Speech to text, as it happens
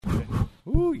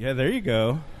Ooh, yeah, there you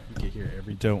go. You can hear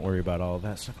every. Don't worry about all of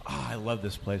that stuff. Oh, I love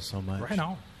this place so much. Right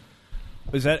on.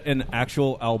 Is that an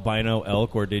actual albino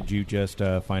elk, or did you just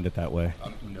find it that way?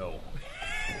 No.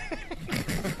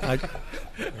 I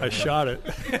shot it.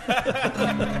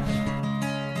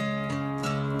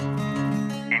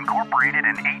 Incorporated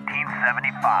in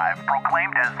 1875,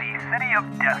 proclaimed as the City of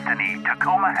Destiny,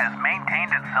 Tacoma has maintained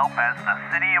itself as the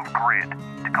City of Grit.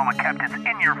 Tacoma kept its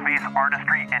in-your-face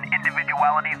artistry and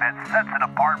individuality that sets it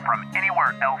apart from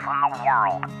anywhere else in the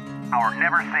world. Our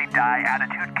never-say-die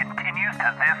attitude continues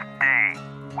to this day.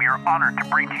 We are honored to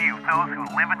bring to you those who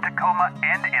live in Tacoma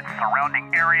and its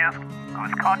surrounding areas,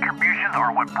 whose contributions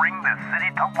are what bring this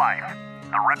city to life.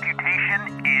 The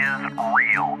reputation is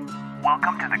real.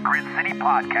 Welcome to the Grit City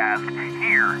Podcast.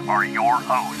 Here are your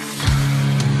hosts.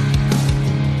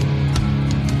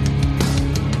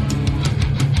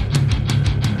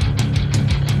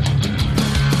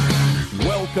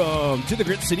 Welcome to the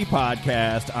Grit City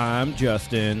Podcast. I'm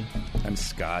Justin. I'm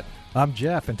Scott. I'm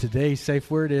Jeff, and today's safe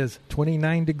word is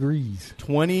 29 degrees.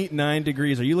 29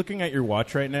 degrees. Are you looking at your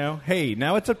watch right now? Hey,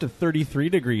 now it's up to 33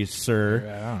 degrees, sir.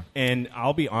 Yeah. And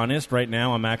I'll be honest, right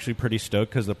now I'm actually pretty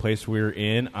stoked because the place we were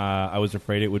in, I was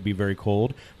afraid it would be very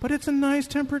cold. But it's a nice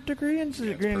temperate degree. It's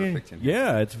perfect.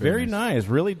 Yeah, it's very nice.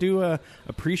 Really do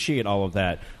appreciate all of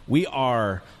that. We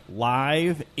are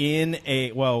live in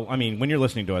when you're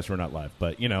listening to us, we're not live,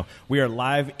 but, we are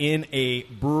live in a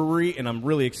brewery, and I'm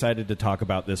really excited to talk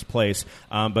about this place.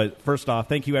 But first off,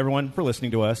 thank you, everyone, for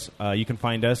listening to us. You can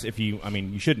find us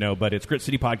you should know, but it's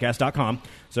gritcitypodcast.com.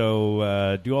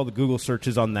 So do all the Google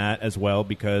searches on that as well,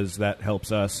 because that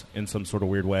helps us in some sort of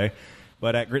weird way.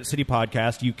 But at Grit City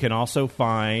Podcast, you can also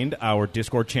find our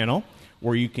Discord channel,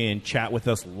 where you can chat with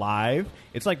us live.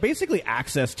 It's like basically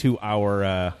access to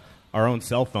our own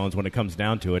cell phones when it comes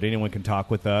down to it. Anyone can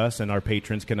talk with us, and our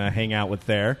patrons can hang out with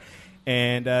there.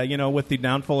 And, with the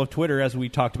downfall of Twitter, as we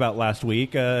talked about last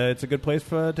week, it's a good place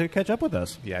to catch up with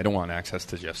us. Yeah, I don't want access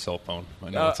to Jeff's cell phone.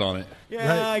 I know it's on it. Yeah,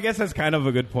 Right. I guess that's kind of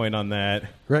a good point on that.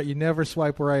 Right, you never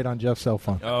swipe right on Jeff's cell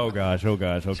phone. Oh, gosh.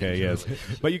 Okay, yes.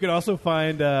 But you can also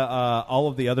find all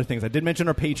of the other things. I did mention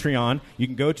our Patreon. You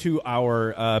can go to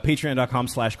our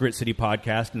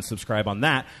patreon.com/GritCityPodcast and subscribe on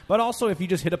that. But also, if you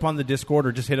just hit up on the Discord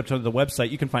or just hit up to the website,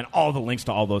 you can find all the links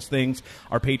to all those things.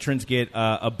 Our patrons get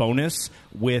a bonus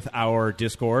with our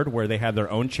Discord, where they have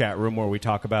their own chat room where we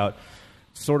talk about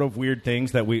sort of weird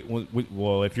things that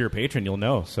well, if you're a patron, you'll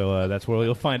know. So that's where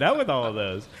you'll find out with all of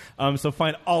those. So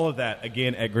find all of that,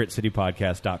 again, at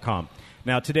gritcitypodcast.com.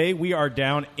 Now, today we are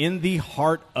down in the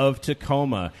heart of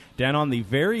Tacoma, down on the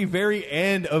very, very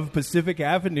end of Pacific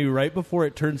Avenue, right before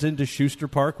it turns into Schuster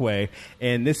Parkway.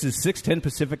 And this is 610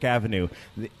 Pacific Avenue.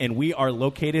 And we are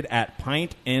located at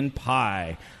Pint and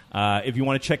Pie. If you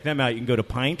want to check them out, you can go to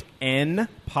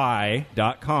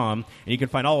pintandpie.com, and you can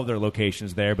find all of their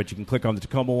locations there, but you can click on the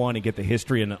Tacoma one and get the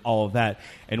history and all of that.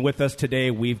 And with us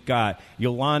today, we've got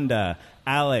Yolanda,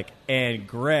 Alec, and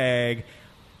Greg.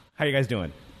 How you guys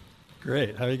doing?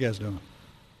 Great. How are you guys doing?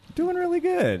 Doing really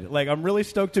good. I'm really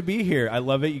stoked to be here. I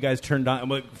love it. You guys turned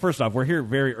on. First off, we're here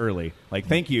very early.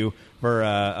 Thank you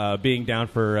for being down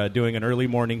for doing an early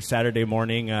morning, Saturday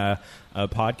morning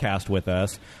podcast with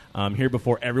us. Here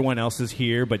before everyone else is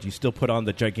here, but you still put on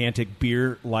the gigantic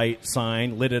beer light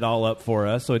sign, lit it all up for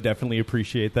us, so I definitely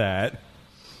appreciate that.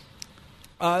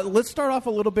 Let's start off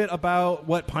a little bit about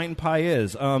what Pint and Pie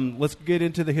is. Let's get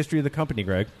into the history of the company,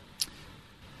 Greg.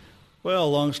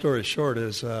 Well, long story short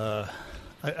is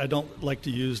I don't like to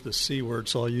use the C word,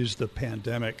 so I'll use the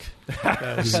pandemic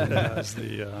as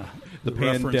the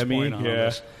reference point on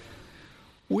this.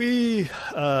 We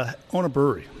own a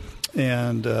brewery,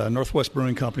 and Northwest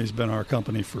Brewing Company has been our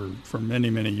company for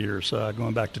many, many years.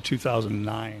 Going back to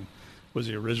 2009 was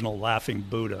the original Laughing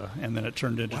Buddha, and then it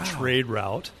turned into Trade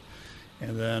Route.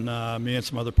 And then me and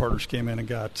some other partners came in and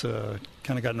got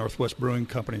Northwest Brewing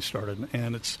Company started,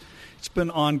 and it's been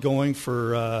ongoing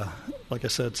for, like I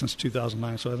said, since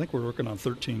 2009. So I think we're working on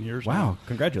 13 years now. Wow,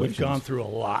 congratulations. We've gone through a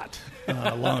lot,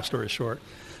 long story short.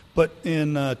 But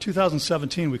in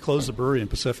 2017, we closed the brewery in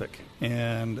Pacific.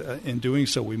 And in doing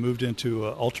so, we moved into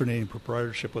alternating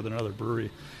proprietorship with another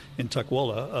brewery in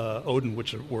Tukwila, Odin,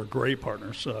 which were great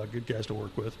partners, good guys to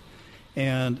work with.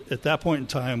 And at that point in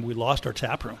time, we lost our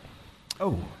tap room.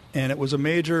 Oh. And it was a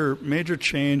major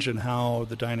change in how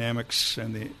the dynamics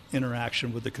and the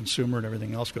interaction with the consumer and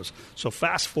everything else goes. So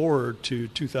fast forward to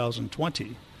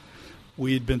 2020,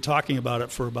 we'd been talking about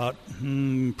it for about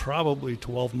probably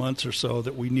 12 months or so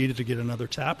that we needed to get another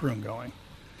tap room going.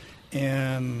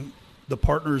 And the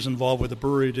partners involved with the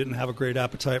brewery didn't have a great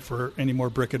appetite for any more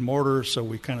brick and mortar, so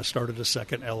we kind of started a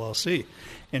second LLC.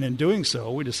 And in doing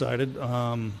so, we decided,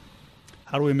 how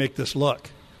do we make this look?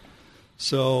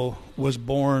 So was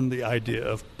born the idea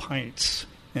of pints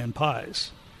and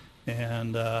pies.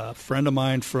 And a friend of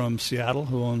mine from Seattle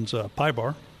who owns a pie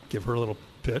bar, give her a little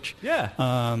pitch.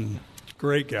 Yeah.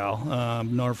 Great gal.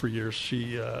 Known her for years.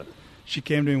 She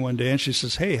came to me one day and she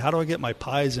says, hey, how do I get my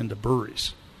pies into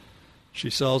breweries? She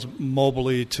sells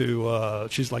mobily to,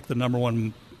 she's like the number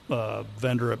one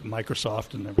vendor at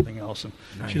Microsoft and everything else. And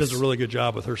Nice. She does a really good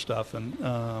job with her stuff.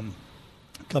 And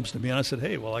comes to me and I said,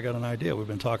 hey, well, I got an idea. We've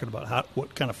been talking about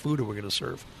what kind of food are we going to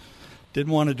serve?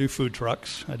 Didn't want to do food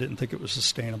trucks. I didn't think it was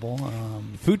sustainable.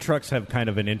 Food trucks have kind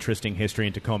of an interesting history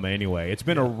in Tacoma anyway. It's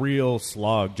been a real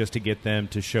slog just to get them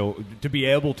to be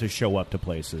able to show up to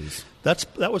places. That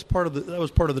was part of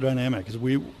the dynamic. Is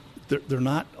they're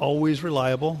not always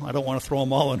reliable. I don't want to throw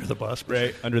them all under the bus. But,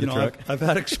 Right, under the truck. I've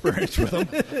had experience with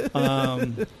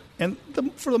them. And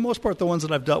for the most part, the ones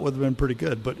that I've dealt with have been pretty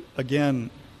good. But again,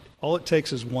 all it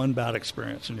takes is one bad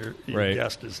experience, and your Right.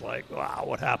 guest is like, wow,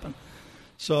 what happened?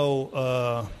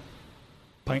 So,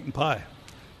 pint and pie.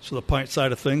 So the pint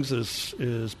side of things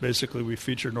is basically we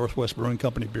feature Northwest Brewing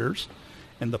Company beers,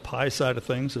 and the pie side of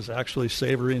things is actually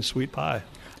savory and sweet pie.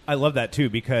 I love that too,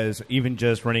 because even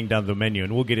just running down the menu,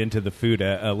 and we'll get into the food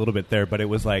a little bit there, but it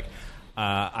was like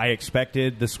I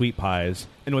expected the sweet pies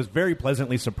and was very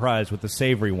pleasantly surprised with the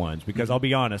savory ones, because I'll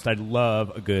be honest, I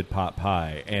love a good pot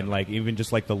pie, and like even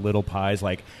just like the little pies,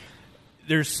 like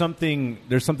there's something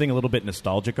a little bit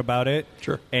nostalgic about it.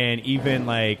 Sure. And even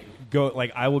like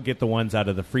I will get the ones out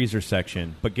of the freezer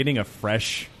section, but getting a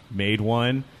fresh made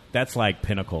one, that's like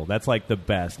pinnacle. That's like the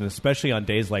best. And especially on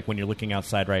days like when you're looking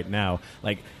outside right now,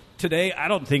 like today, I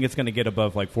don't think it's going to get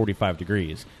above like 45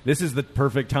 degrees. This is the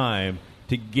perfect time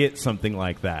to get something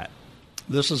like that.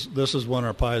 This is when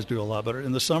our pies do a lot better.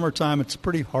 In the summertime, it's a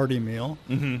pretty hearty meal,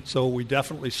 so we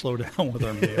definitely slow down with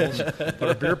our meals. But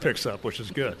our beer picks up, which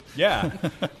is good. Yeah.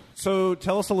 So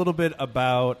tell us a little bit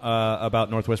about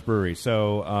Northwest Brewery.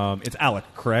 So it's Alec,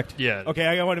 correct? Yeah. Okay,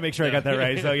 I want to make sure I got that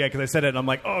right. So yeah, because I said it, and I'm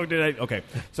like, oh, did I? Okay.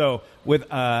 So with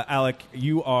Alec,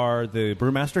 you are the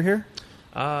brewmaster here.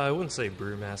 I wouldn't say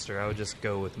brewmaster. I would just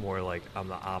go with more like I'm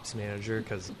the ops manager,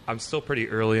 because I'm still pretty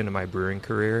early into my brewing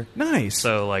career. Nice.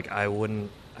 So like I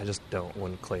wouldn't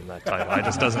claim that title. It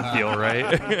just doesn't feel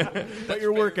right. But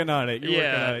you're working on it.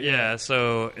 Yeah.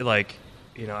 So like,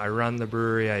 I run the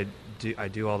brewery. I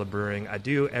do all the brewing. I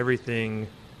do everything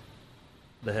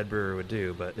the head brewer would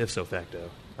do, but ipso facto,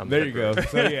 I'm the There head you go.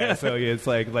 brewer. So it's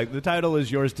like the title is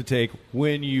yours to take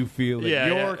when you feel that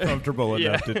you're comfortable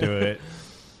enough to do it.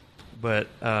 But,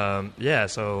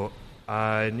 so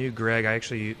I knew Greg. I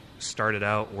actually started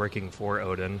out working for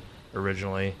Odin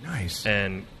originally. Nice.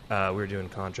 And we were doing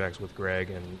contracts with Greg,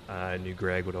 and I knew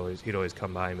Greg he'd always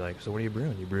come by and be like, so what are you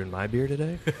brewing? You brewing my beer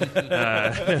today?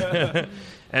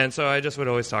 And so I just would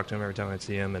always talk to him every time I'd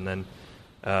see him. And then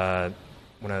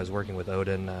when I was working with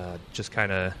Odin, just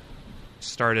kind of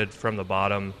started from the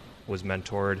bottom, was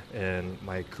mentored, and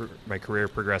my career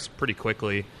progressed pretty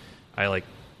quickly. I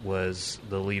was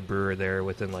the lead brewer there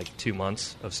within 2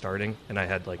 months of starting, and I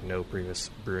had no previous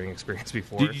brewing experience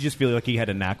before. Did you just feel like you had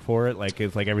a knack for it? Like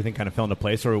it's like everything kind of fell into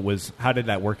place, or how did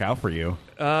that work out for you?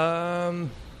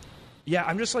 Yeah,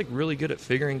 I'm just really good at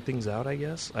figuring things out, I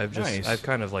guess. I've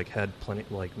kind of had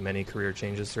many career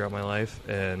changes throughout my life,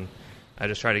 and I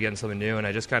just tried to get in something new, and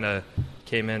I just kind of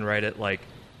came in right at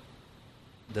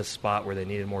this spot where they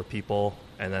needed more people,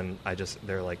 and then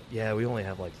they're like, yeah, we only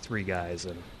have 3 guys,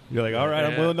 and you're like, all right,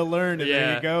 I'm willing to learn, and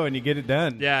there you go, and you get it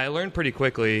done. Yeah, I learned pretty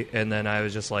quickly, and then I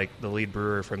was just the lead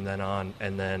brewer from then on,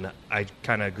 and then I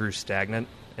kind of grew stagnant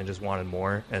and just wanted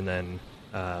more, and then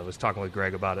I was talking with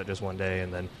Greg about it just one day,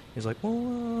 and then he's like,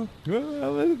 well,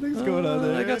 there's things going on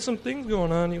there. I got some things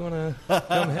going on. You want to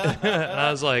come ahead? And I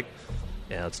was like,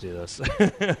 yeah, let's do this.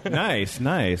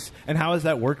 Nice. And how has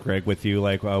that worked, Greg, with you,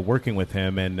 working with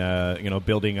him and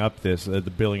building up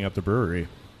the brewery?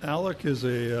 Alec has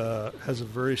a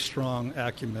very strong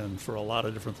acumen for a lot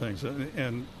of different things,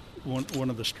 and one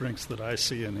of the strengths that I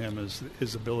see in him is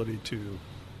his ability to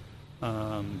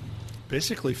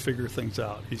basically figure things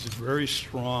out. He's very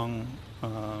strong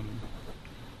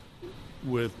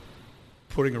with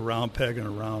putting a round peg in a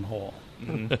round hole,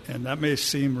 and that may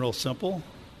seem real simple,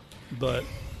 but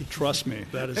trust me,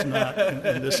 that is not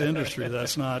in this industry.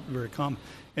 That's not very common.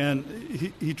 And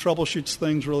he troubleshoots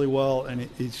things really well, and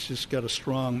he's just got a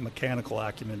strong mechanical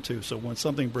acumen, too. So when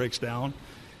something breaks down,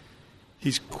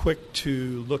 he's quick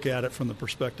to look at it from the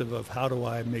perspective of how do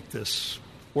I make this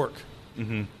work?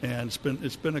 and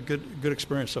it's been a good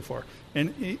experience so far.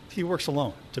 And he works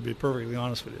alone, to be perfectly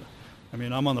honest with you. I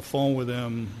mean, I'm on the phone with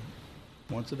him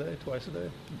once a day, twice a day,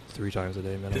 3 times a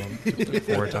day minimum,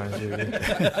 4 times a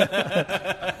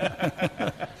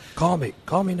day. Call me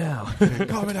now.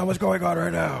 Call me now. What's going on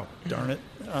right now? Darn it.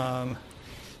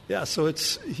 Yeah, so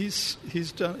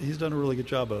he's done a really good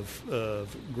job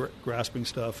of grasping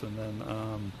stuff, and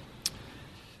then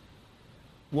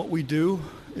what we do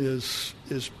is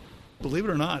believe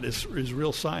it or not is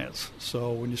real science.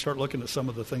 So when you start looking at some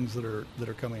of the things that are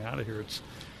coming out of here,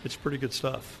 it's pretty good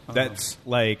stuff. That's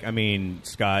like, I mean,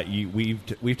 Scott,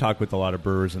 we've talked with a lot of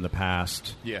brewers in the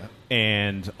past, Yeah.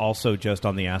 and also just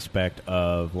on the aspect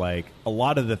of like a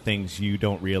lot of the things you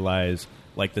don't realize,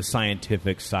 like the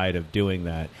scientific side of doing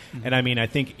that. And I mean, I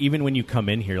think even when you come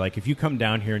in here, like if you come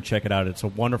down here and check it out, it's a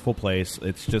wonderful place.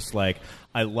 It's just like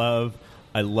I love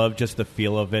just the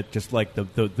feel of it, just like the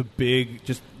big,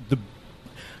 just the.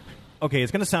 Okay,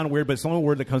 it's gonna sound weird, but it's the only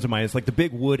word that comes to mind. It's like the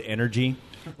big wood energy,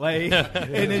 like,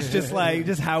 and it's just like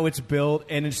just how it's built,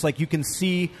 and it's like you can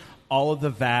see all of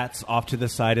the vats off to the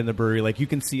side in the brewery. Like you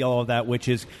can see all of that, which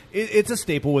is it's a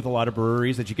staple with a lot of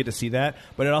breweries that you get to see that.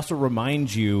 But it also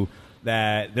reminds you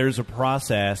that there's a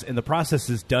process, and the process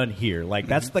is done here. Like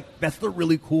that's the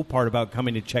really cool part about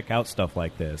coming to check out stuff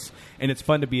like this, and it's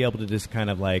fun to be able to just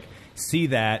kind of like see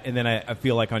that, and then I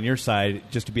feel like on your side,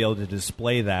 just to be able to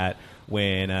display that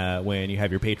when you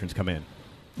have your patrons come in.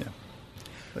 Yeah,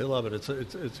 they love it. It's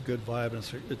a good vibe, and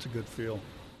it's a good feel.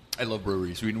 I love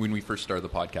breweries. When we first started the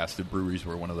podcast, the breweries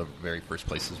were one of the very first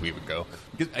places we would go.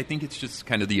 Because I think it's just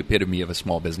kind of the epitome of a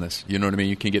small business. You know what I mean?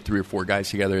 You can get 3 or 4 guys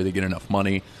together, they get enough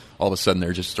money, all of a sudden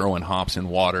they're just throwing hops in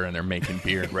water and they're making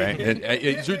beer, right?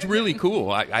 It's really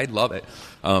cool. I love it.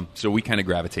 So we kind of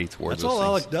gravitate towards That's those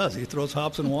all things. Alec does. He throws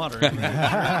hops in water.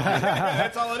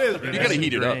 That's all it is. You got to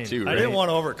heat it up, too, right? I didn't want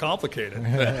to overcomplicate it.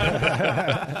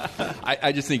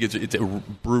 I just think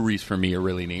breweries for me are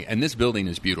really neat. And this building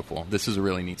is beautiful. This is a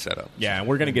really neat setup. Yeah, and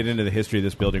we're going to get into the history of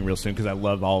this building real soon because I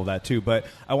love all of that too. But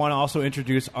I want to also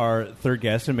introduce our third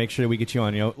guest and make sure that we get you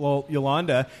on. Well,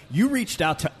 Yolanda, you reached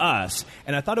out to us,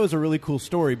 and I thought it was a really cool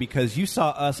story because you saw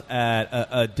us at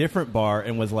a different bar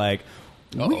and was like,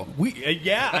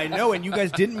 yeah, I know, and you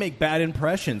guys didn't make bad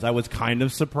impressions. I was kind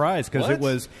of surprised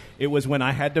because it was when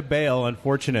I had to bail,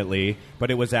 unfortunately,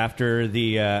 but it was after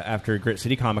after Grit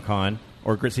City Comic Con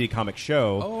or Grit City Comic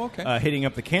Show. Oh, okay. Hitting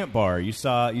up the camp bar. You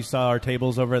saw our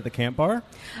tables over at the camp bar?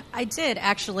 I did,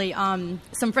 actually.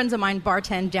 Some friends of mine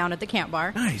bartend down at the camp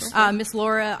bar. Nice. Miss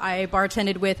Laura, I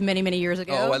bartended with many, many years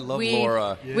ago. Oh, I love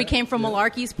Laura. We came from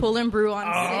Malarkey's Pull and Brew on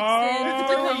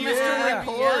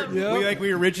 6th.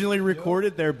 We originally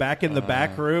recorded there back in the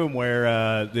back room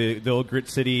where the old Grit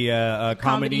City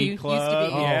comedy used to club.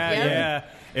 be. Yeah.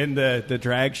 And the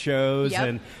drag shows Yep.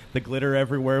 and the glitter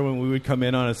everywhere when we would come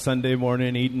in on a Sunday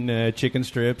morning eating chicken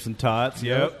strips and tots.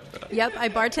 Yep. Yep, I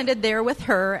bartended there with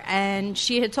her, and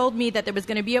she had told me that there was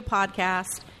going to be a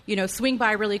podcast, swing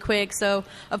by really quick. So,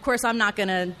 of course, I'm not going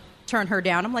to turn her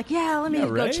down. I'm like, let me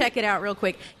go check it out real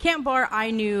quick. Camp Bar,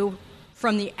 I knew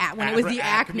from it was the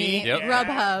Acme Yep. Grub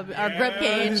Hub or Grub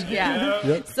Cage. Yeah.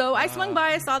 Yep. So I swung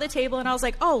by, I saw the table, and I was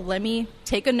like, let me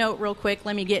take a note real quick.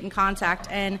 Let me get in contact.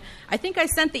 And I think I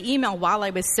sent the email while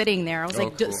I was sitting there. I was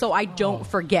like, cool. so I don't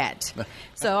forget.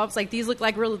 So I was like, these look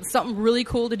like something really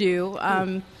cool to do.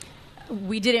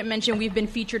 We didn't mention we've been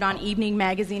featured on Evening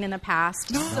Magazine in the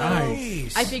past.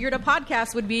 Nice. So I figured a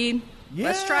podcast would be,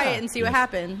 let's try it and see what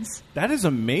happens. That is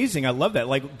amazing. I love that.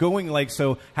 Like going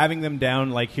so having them down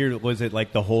like here, was it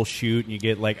like the whole shoot and you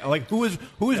get like who was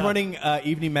running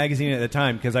Evening Magazine at the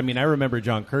time? Because I mean I remember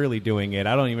John Curley doing it.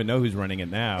 I don't even know who's running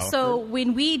it now. So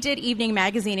when we did Evening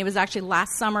Magazine, it was actually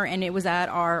last summer and it was at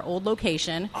our old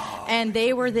location, and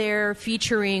they were there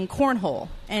featuring cornhole.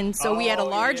 And so we had a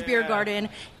large beer garden.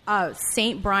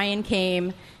 St. Brian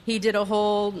came. He did a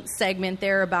whole segment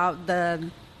there about the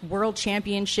World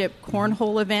Championship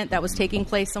cornhole event that was taking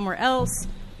place somewhere else.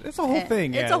 It's a whole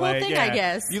thing. It's a whole thing, I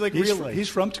guess. You like He's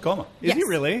from Tacoma. Is he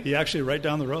really? He actually right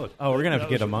down the road. Oh, we're gonna have to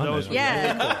get him on.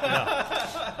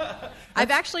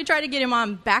 I've actually tried to get him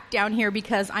on back down here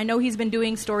because I know he's been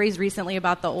doing stories recently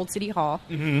about the old City Hall.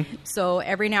 Mm-hmm. So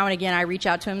every now and again I reach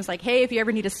out to him. It's like, hey, if you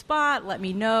ever need a spot, let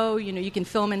me know. You can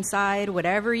film inside,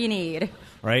 whatever you need.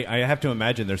 Right, I have to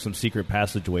imagine there's some secret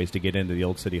passageways to get into the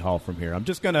old City Hall from here. I'm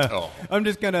just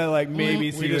gonna like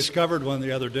maybe see. We discovered one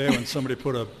the other day when somebody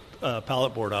put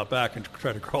pallet board out back and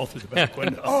try to crawl through the back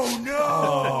window. Oh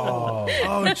no!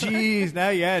 Oh jeez! Now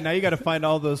you got to find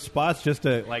all those spots just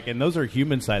to and those are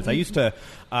human size. I used to.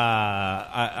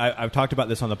 I've talked about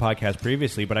this on the podcast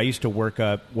previously, but I used to work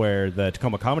up where the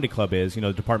Tacoma Comedy Club is.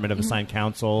 The Department of Assigned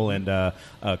Counsel and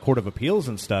Court of Appeals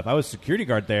and stuff. I was security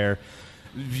guard there.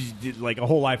 A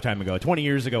whole lifetime ago, 20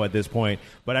 years ago at this point.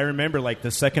 But I remember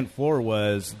the second floor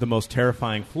was the most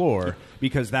terrifying floor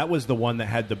because that was the one that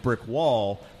had the brick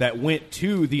wall that went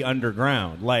to the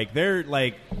underground.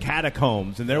 They're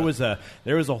catacombs, and there was a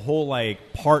whole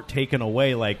part taken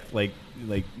away, like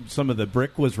some of the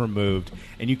brick was removed,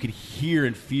 and you could hear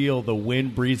and feel the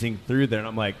wind breezing through there. And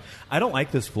I'm like, I don't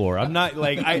like this floor. I'm not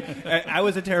I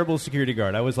was a terrible security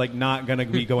guard. I was not going to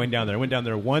be going down there. I went down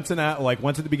there once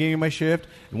once at the beginning of my shift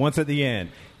and once at the end.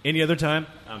 Any other time,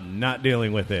 I'm not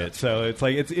dealing with it. So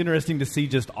it's interesting to see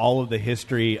just all of the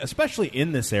history, especially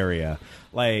in this area,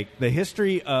 the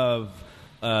history of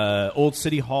Old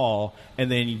City Hall,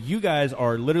 and then you guys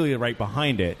are literally right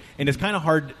behind it, and it's kind of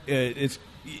hard.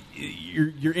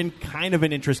 You're in kind of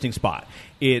an interesting spot.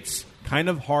 It's kind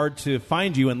of hard to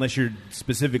find you unless you're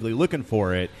specifically looking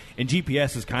for it, and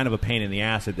GPS is kind of a pain in the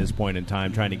ass at this point in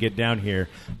time trying to get down here.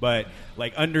 But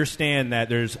understand that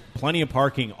there's plenty of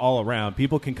parking all around.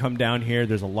 People can come down here.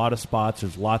 There's a lot of spots.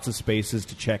 There's lots of spaces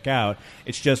to check out.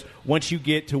 It's just once you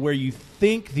get to where you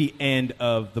think the end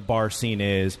of the bar scene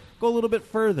is, go a little bit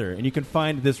further, and you can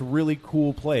find this really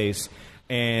cool place.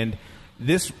 And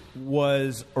this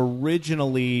was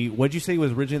originally, what did you say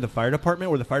was originally the fire department,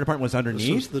 or the fire department was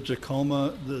underneath? This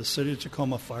was the City of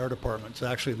Tacoma Fire Department. It's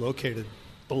actually located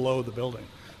below the building.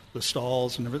 The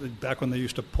stalls and everything, back when they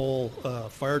used to pull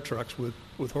fire trucks with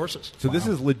horses. So This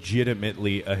is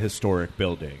legitimately a historic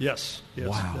building? Yes,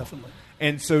 wow. Definitely.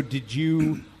 And so did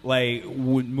you,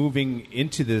 moving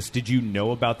into this, did you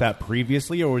know about that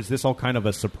previously, or was this all kind of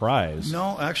a surprise?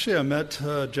 No, actually, I met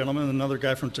a gentleman, another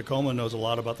guy from Tacoma knows a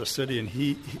lot about the city,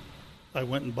 and I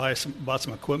went and bought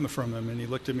some equipment from him, and he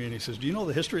looked at me and he says, "Do you know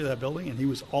the history of that building?" And he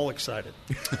was all excited.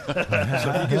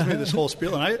 So he gives me this whole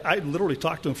spiel, and I literally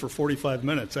talked to him for 45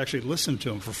 minutes, actually listened to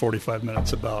him for 45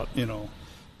 minutes about,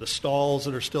 the stalls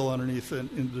that are still underneath, and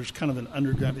there's kind of an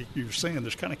underground, you're saying,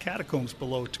 there's kind of catacombs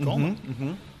below Tacoma.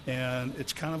 And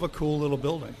it's kind of a cool little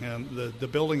building. And the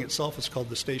building itself is called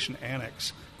the Station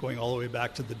Annex, going all the way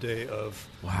back to the day of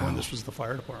when this was the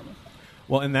fire department.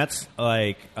 Well, and that's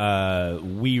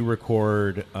we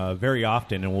record very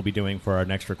often, and we'll be doing for our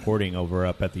next recording over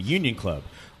up at the Union Club,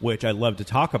 which I love to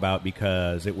talk about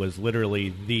because it was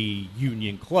literally the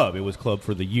Union Club. It was club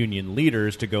for the union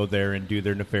leaders to go there and do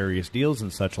their nefarious deals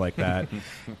and such like that.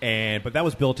 But that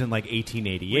was built in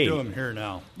 1888. We do them here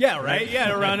now. Yeah, right.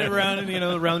 Yeah, around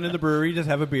in the brewery, just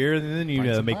have a beer, and then you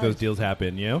make those deals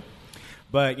happen.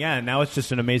 But yeah, now it's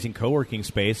just an amazing co-working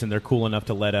space, and they're cool enough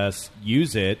to let us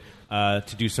use it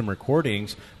to do some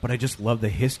recordings. But I just love the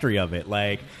history of it.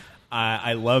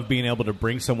 I love being able to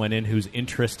bring someone in who's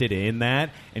interested in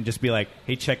that and just be like,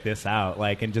 hey, check this out.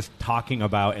 And just talking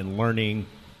about and learning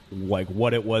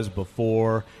what it was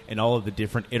before and all of the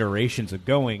different iterations of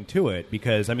going to it.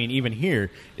 Because, even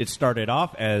here, it started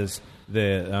off as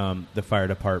the fire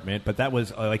department, but that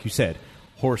was, like you said,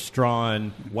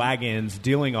 horse-drawn wagons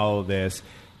doing all of this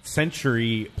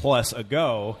century plus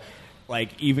ago.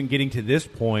 Even getting to this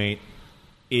point,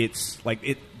 it's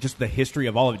just the history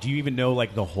of all of it. Do you even know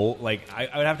the whole, I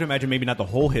would have to imagine maybe not the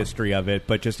whole history of it,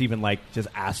 but just even just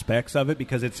aspects of it,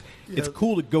 because it's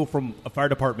cool to go from a fire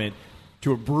department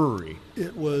to a brewery.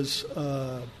 It was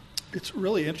it's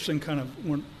really interesting kind of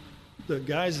when the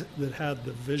guys that had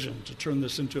the vision to turn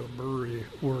this into a brewery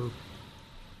were,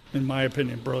 in my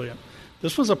opinion, brilliant.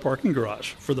 This was a parking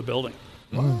garage for the building.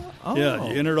 Wow. Oh. Yeah,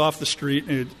 you entered off the street,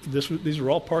 and these were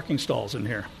all parking stalls in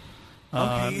here.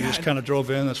 You just kind of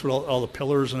drove in. That's what all the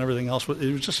pillars and everything else.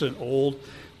 It was just an old.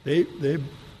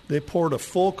 They poured a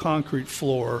full concrete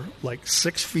floor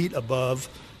 6 feet above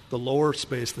the lower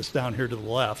space that's down here to the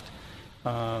left.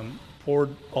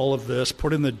 Poured all of this,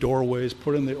 put in the doorways,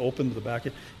 put in the open to the back.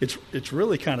 It's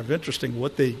really kind of interesting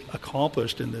what they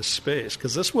accomplished in this space,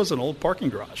 because this was an old parking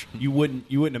garage. You wouldn't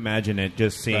imagine it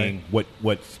just seeing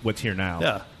what's here now.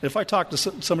 Yeah. If I talked to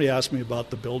somebody asked me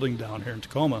about the building down here in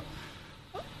Tacoma,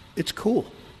 it's cool.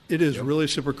 It is really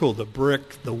super cool. The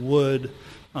brick, the wood,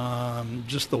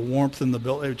 just the warmth in the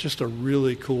building. It's just a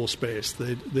really cool space.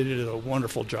 They did a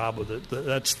wonderful job with it.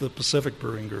 That's the Pacific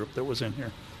Brewing Group that was in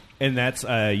here. And that's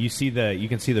you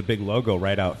can see the big logo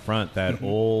right out front. That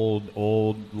old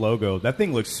logo. That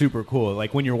thing looks super cool.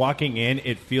 When you're walking in,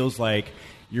 it feels like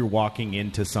you're walking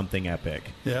into something epic.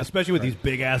 Yeah, especially with these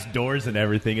big-ass doors and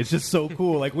everything. It's just so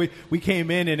cool. Like, we came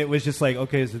in, and it was just like,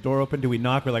 okay, is the door open? Do we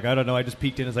knock? We're like, I don't know. I just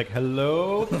peeked in. It's like,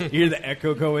 hello? You hear the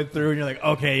echo going through, and you're like,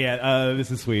 okay, yeah,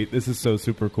 this is sweet. This is so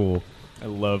super cool. I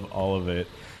love all of it.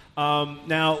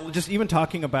 Now, just even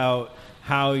talking about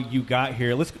how you got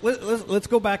here, let's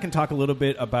go back and talk a little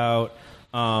bit about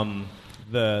the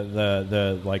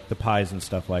pies and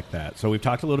stuff like that. So we've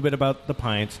talked a little bit about the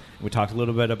pints. We talked a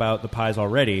little bit about the pies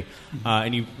already,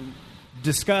 and you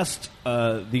discussed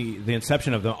the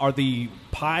inception of them. Are the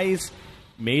pies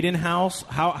made in house?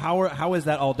 How is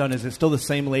that all done? Is it still the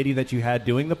same lady that you had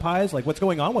doing the pies? Like, what's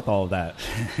going on with all of that?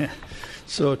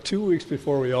 So 2 weeks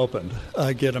before we opened,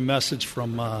 I get a message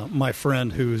from my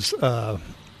friend who's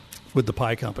with the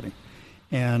pie company,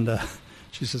 and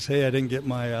she says, "Hey, I didn't get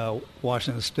my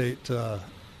Washington State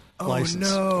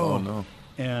license." Oh no!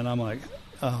 And I'm like,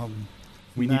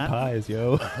 "We need pies,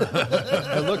 yo."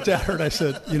 I looked at her and I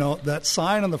said, that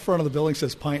sign on the front of the building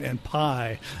says Pint and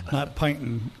Pie, not Pint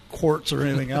and Quarts or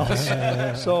anything else.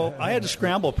 So I had to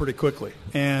scramble pretty quickly.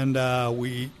 And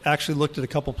we actually looked at a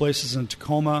couple places in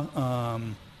Tacoma.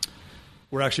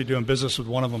 We're actually doing business with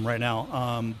one of them right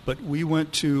now. But we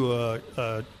went to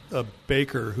a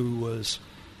baker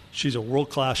she's a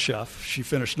world-class chef. She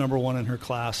finished #1 in her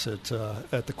class at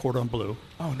the Cordon Bleu.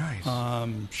 Oh, nice.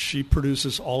 She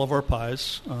produces all of our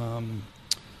pies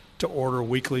to order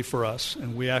weekly for us,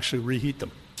 and we actually reheat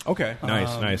them. Okay,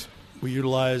 nice. We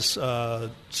utilize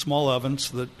small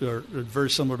ovens that are very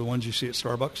similar to ones you see at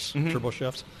Starbucks, Turbo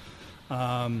Chefs.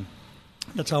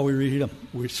 That's how we reheat them.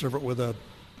 We serve it with a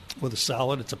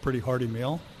salad. It's a pretty hearty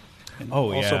meal, and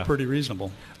also pretty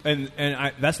reasonable. And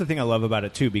that's the thing I love about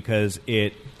it too, because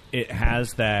it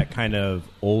has that kind of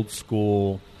old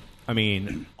school,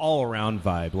 all around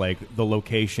vibe. Like the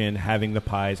location, having the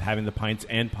pies, having the pints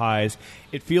and pies.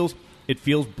 It feels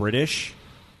British.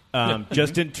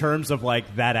 Just in terms of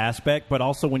like that aspect, but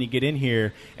also when you get in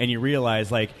here and you realize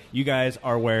like you guys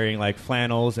are wearing like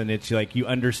flannels, and it's like you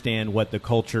understand what the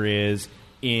culture is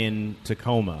in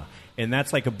Tacoma. And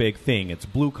that's like a big thing. It's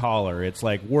blue collar. It's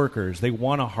like workers. They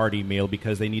want a hearty meal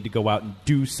because they need to go out and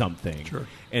do something. Sure.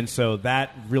 And so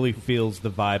that really feels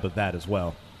the vibe of that as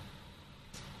well.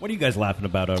 What are you guys laughing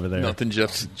about over there? Nothing.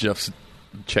 Jeff's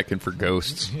checking for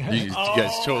ghosts. You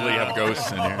guys totally have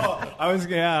ghosts in here.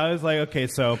 I was like, okay,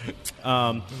 so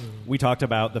we talked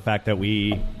about the fact that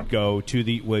we go to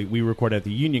we record at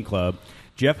the Union Club.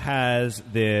 Jeff has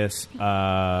this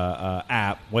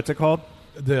app. What's it called?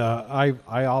 The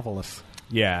iOvolus.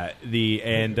 Yeah,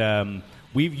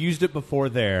 we've used it before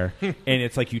there, and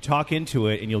it's like you talk into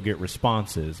it and you'll get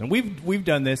responses. And we've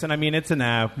done this, and it's an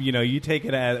app. You take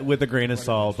it with a grain of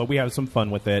salt, but we have some fun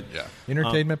with it. Yeah.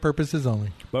 Entertainment purposes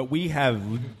only. But we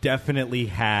have definitely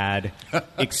had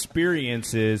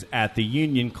experiences at the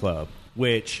Union Club,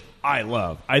 which I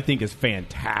love. I think is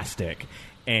fantastic.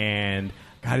 And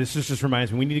God, this just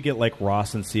reminds me, we need to get like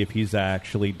Ross and see if he's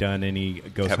actually done any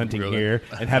ghost hunting here,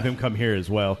 and have him come here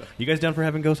as well. You guys down for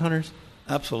having ghost hunters?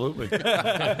 Absolutely.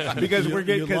 Because we're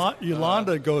getting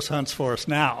Yolanda ghost hunts for us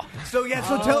now. So yeah,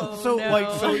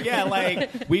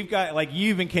 we've got like you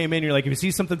even came in. You're like, if you see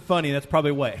something funny, that's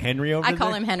probably what Henry over there. I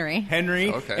call him Henry.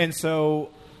 Henry. Okay. And so,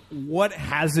 what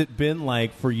has it been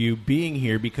like for you being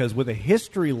here? Because with a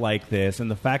history like this,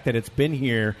 and the fact that it's been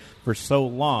here for so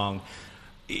long.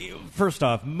 First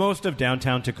off, most of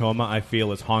downtown Tacoma, I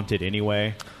feel, is haunted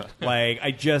anyway. Like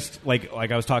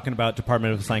I was talking about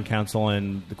Department of Assigned Counsel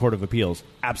and the Court of Appeals.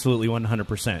 Absolutely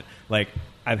 100%. Like,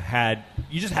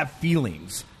 you just have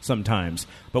feelings sometimes.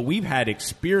 But we've had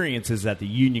experiences at the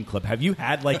Union Club. Have you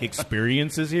had, like,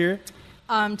 experiences here?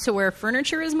 To where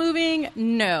furniture is moving,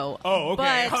 no. Oh,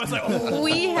 okay. But I was like,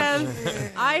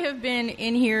 I have been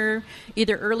in here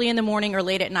either early in the morning or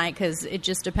late at night, because it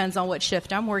just depends on what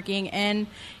shift I'm working. And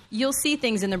you'll see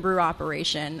things in the brew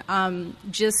operation.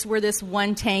 Just where this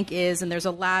one tank is and there's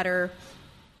a ladder,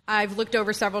 I've looked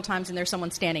over several times and there's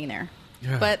someone standing there.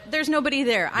 Yeah. But there's nobody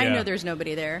there. I know there's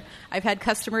nobody there. I've had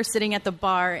customers sitting at the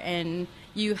bar, and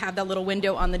you have that little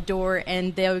window on the door,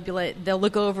 and they'll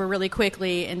look over really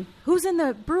quickly, and who's in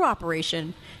the brew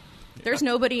operation? There's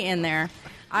nobody in there.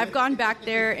 I've gone back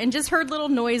there and just heard little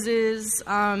noises,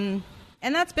 and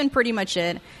that's been pretty much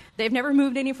it. They've never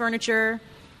moved any furniture.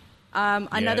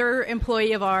 Another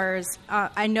employee of ours,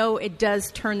 I know it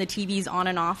does turn the TVs on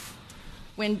and off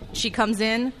when she comes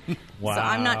in. Wow. So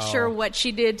I'm not sure what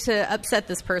she did to upset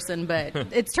this person, but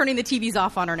it's turning the TVs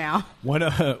off on her now. One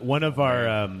of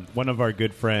our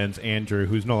good friends, Andrew,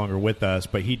 who's no longer with us,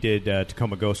 but he did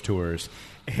Tacoma Ghost Tours.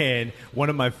 And one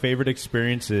of my favorite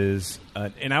experiences,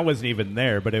 and I wasn't even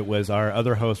there, but it was our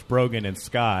other hosts, Brogan and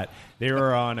Scott. They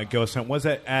were on a ghost hunt. Was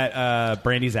it at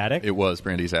Brandy's Attic? It was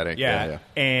Brandy's Attic. Yeah.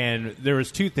 And there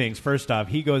was two things. First off,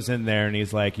 he goes in there and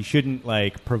he's like, you shouldn't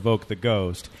like provoke the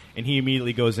ghost. And he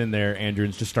immediately goes in there, Andrew,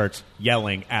 and just starts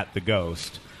yelling at the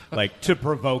ghost, like to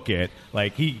provoke it.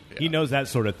 Like he knows that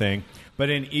sort of thing.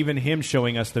 But in even him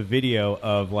showing us the video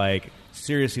of like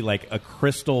seriously like a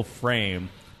crystal frame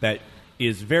that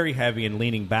is very heavy and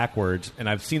leaning backwards, and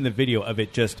I've seen the video of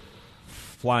it just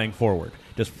flying forward,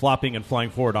 just flopping and flying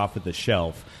forward off of the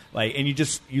shelf. Like, and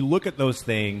you look at those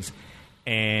things,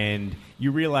 and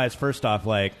you realize first off,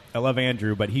 like, I love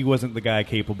Andrew, but he wasn't the guy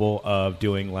capable of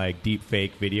doing like deep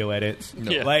fake video edits.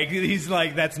 No. Yeah. Like he's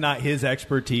like that's not his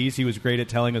expertise. He was great at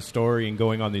telling a story and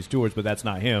going on these tours, but that's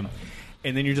not him.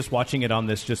 And then you're just watching it on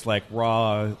this just like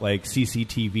raw like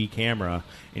CCTV camera,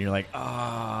 and you're like,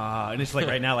 and it's like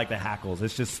right now like the hackles.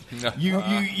 It's just you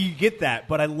get that,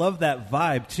 but I love that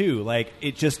vibe too. Like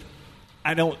it just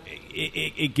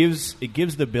it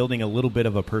gives the building a little bit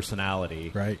of a personality,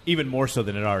 right? Even more so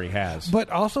than it already has. But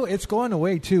also, it's going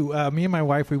away too. Me and my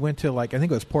wife, we went to like I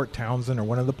think it was Port Townsend or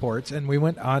one of the ports, and we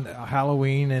went on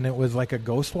Halloween, and it was like a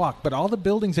ghost walk. But all the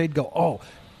buildings, they'd go,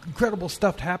 incredible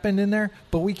stuff happened in there,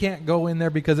 but we can't go in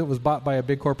there because it was bought by a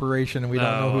big corporation and we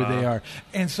don't know who they are.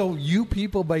 And so that's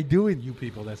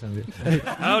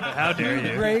how dare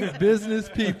you? Great business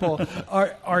people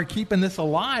are keeping this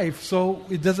alive so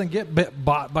it doesn't get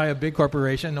bought by a big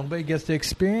corporation. Nobody gets to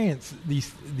experience these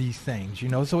things, you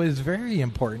know. So it's very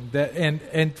important that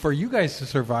and for you guys to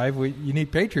survive, you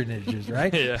need patronages,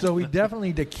 right? Yeah. So we definitely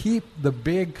need to keep the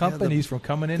big companies from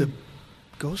coming in.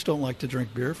 Ghosts don't like to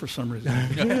drink beer for some reason. I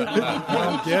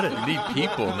don't get it. You need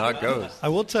people, not ghosts. I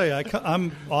will tell you,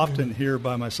 I'm often here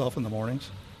by myself in the mornings,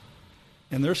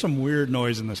 and there's some weird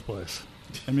noise in this place.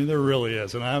 I mean, there really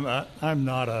is, and I'm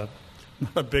not a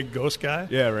big ghost guy.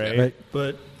 Yeah, right.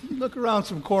 But you look around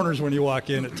some corners when you walk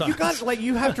in at times. You guys, like,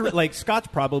 you have to, like, Scott's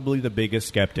probably the biggest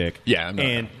skeptic. Yeah,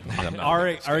 I'm not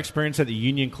our experience at the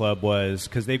Union Club was,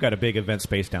 because they've got a big event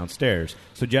space downstairs.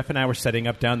 So Jeff and I were setting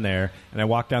up down there, and I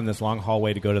walked down this long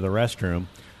hallway to go to the restroom.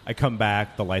 I come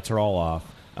back, the lights are all off.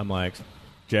 I'm like,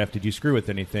 Jeff, did you screw with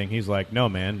anything? He's like, no,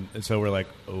 man. And so we're like,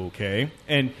 okay.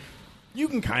 And you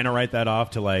can kind of write that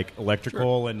off to, like,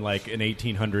 electrical and, like, an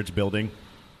 1800s building.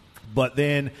 But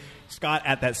then Scott,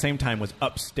 at that same time, was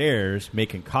upstairs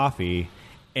making coffee,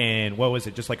 and what was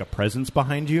it, just like a presence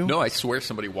behind you? No, I swear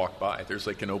somebody walked by. There's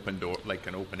like an open door, like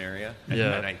an open area.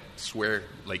 And I swear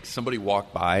like somebody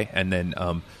walked by, and then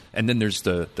there's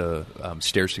the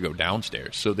stairs to go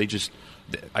downstairs. So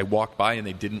I walked by, and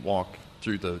they didn't walk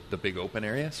through the big open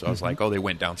area. So I was like, they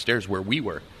went downstairs where we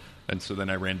were. And so then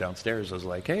I ran downstairs. I was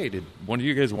like, hey, did one of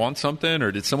you guys want something?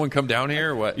 Or did someone come down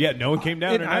here or what? Yeah, no one came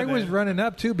down. And I was running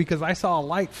up, too, because I saw a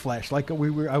light flash. Like, I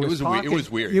was talking. It was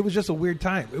weird. It was just a weird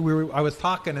time. I was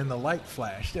talking, and the light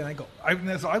flashed. And I'm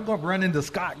going to run into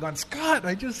Scott, going, Scott,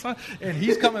 I just saw. And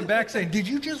he's coming back saying, did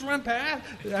you just run past?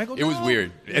 And I go, it was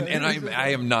weird. And I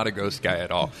am not a ghost guy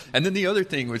at all. And then the other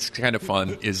thing was kind of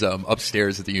fun is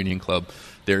upstairs at the Union Club,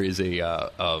 there is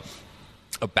a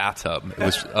bathtub. It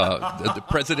was the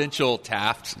presidential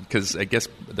Taft, because I guess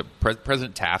the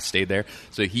President Taft stayed there,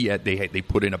 so they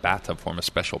put in a bathtub for him, a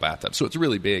special bathtub. So it's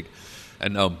really big.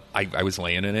 And I was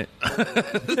laying in it,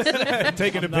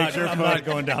 taking a picture. I'm not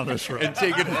going down this road. And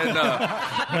taking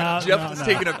Jeff was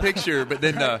taking a picture, but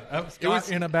then it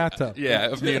was in a bathtub. Yeah,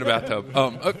 of me in a bathtub,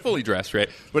 fully dressed, right?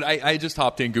 But I just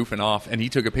hopped in, goofing off, and he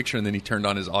took a picture, and then he turned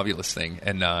on his Ovilus thing,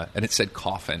 and it said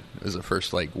coffin. It was the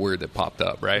first like word that popped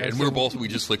up, right? And we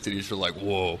just looked at each other like,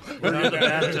 whoa. We're in the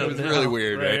bathtub. It was really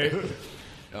weird, right?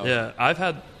 Yeah, I've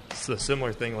had a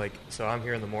similar thing. Like, so I'm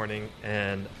here in the morning,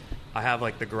 and I have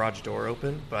like the garage door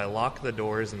open, but I lock the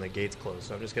doors and the gates closed.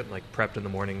 So I'm just getting like prepped in the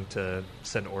morning to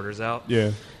send orders out.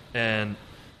 Yeah. And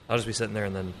I'll just be sitting there,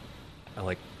 and then I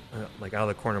like out of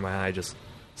the corner of my eye, just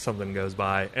something goes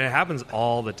by, and it happens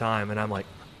all the time. And I'm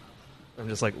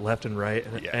just like left and right,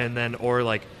 and then or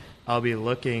like I'll be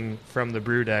looking from the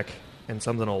brew deck, and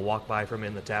something will walk by from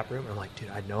in the tap room. I'm like,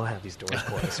 dude, I know I have these doors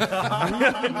closed.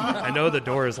 I know the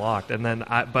door is locked. And then,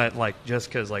 but like, just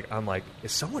because like, I'm like,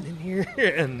 is someone in here?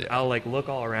 And I'll like look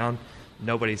all around.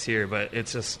 Nobody's here. But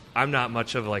it's just, I'm not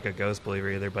much of like a ghost believer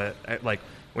either. But like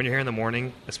when you're here in the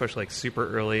morning, especially like super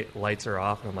early, lights are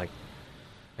off. And I'm like,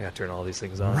 I got to turn all these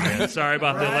things on. Right. Sorry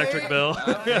about the electric bill.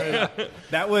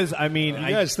 That was, I mean... You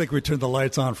guys think we turned the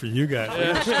lights on for you guys. We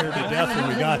were scared to death when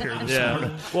we got here this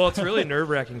morning. Well, it's really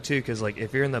nerve-wracking, too, because like,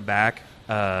 if you're in the back,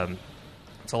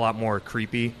 it's a lot more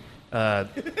creepy,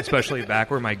 especially back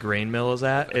where my grain mill is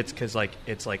at. It's because like,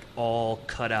 it's like all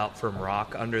cut out from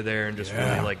rock under there and just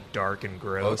really like dark and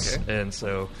gross. Okay. And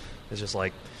so it's just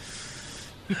like...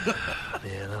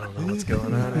 Man, I don't know what's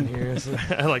going on in here. So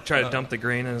I like try to dump the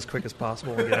grain in as quick as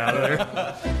possible and get out of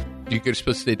there. You're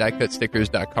supposed to say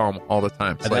diecutstickers.com all the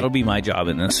time. That'll be my job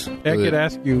in this. I could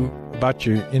ask you about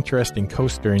your interesting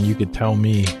coaster, and you could tell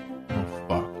me. Oh,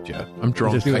 fuck, Jeff. I'm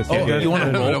drunk. You want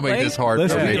to don't make this hard.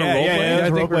 Let's for me.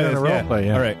 I think we're going to role play.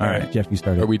 Yeah. All right. Jeff, you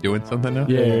started. Are we doing something now?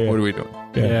 Yeah. What are we doing?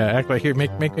 Yeah, act like here.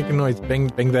 Make a noise. Bang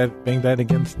that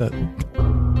against the.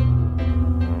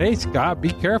 Hey, Scott, be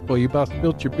careful. You about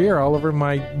spilled your beer all over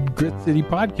my Grit City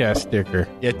podcast sticker.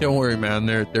 Yeah, don't worry, man.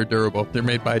 They're durable. They're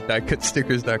made by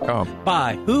diecutstickers.com.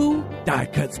 By who?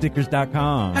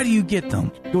 Diecutstickers.com. How do you get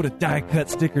them? Go to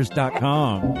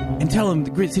diecutstickers.com. And tell them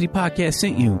the Grit City podcast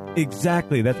sent you.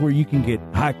 Exactly. That's where you can get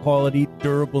high-quality,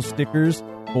 durable stickers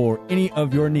for any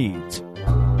of your needs.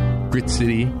 Grit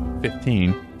City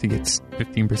 15 to get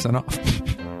 15% off.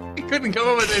 Couldn't come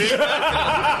up with it.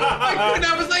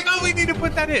 I was like, we need to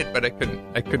put that in, but I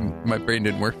couldn't. My brain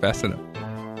didn't work fast enough.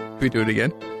 Can we do it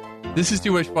again? This is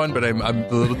too much fun, but I'm a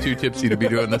little too tipsy to be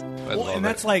doing this.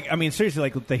 That's like, I mean, seriously,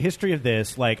 like the history of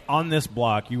this, like on this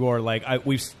block, you are like,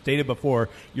 we've stated before,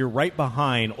 you're right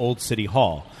behind Old City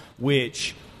Hall,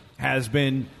 which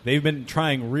they've been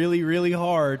trying really, really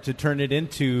hard to turn it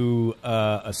into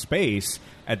a space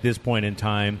at this point in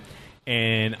time.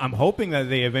 And I'm hoping that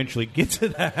they eventually get to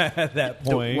that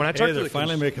point. When I talked they're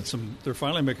finally making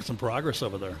some progress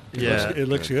over there. It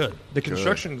looks good. The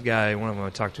construction guy, one of them I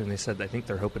talked to, and they said I think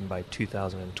they're hoping by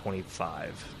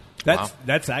 2025.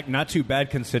 That's not too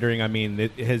bad considering. I mean,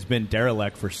 it has been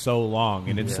derelict for so long,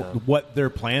 and it's what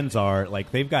their plans are. Like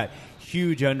they've got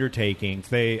huge undertakings.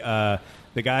 They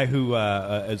the guy who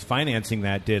is financing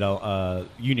that did a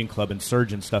Union Club and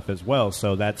Surgeon stuff as well.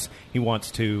 So he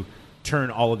wants to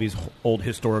turn all of these old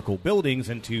historical buildings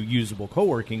into usable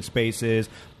co-working spaces,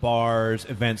 bars,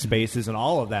 event spaces, and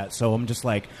all of that. So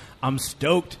I'm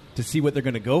stoked to see what they're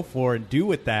going to go for and do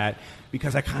with that,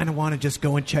 because I kind of want to just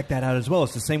go and check that out as well.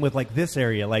 It's the same with like this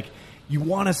area. Like you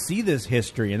want to see this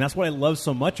history, and that's what I love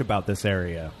so much about this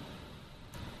area.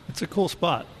 It's a cool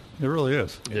spot. It really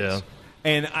is. Yeah.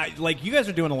 And you guys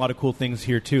are doing a lot of cool things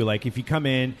here too. Like if you come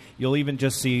in, you'll even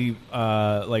just see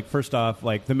first off,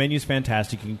 like the menu's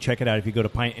fantastic. You can check it out if you go to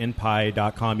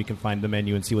pintandpie.com. You can find the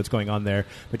menu and see what's going on there.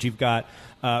 But you've got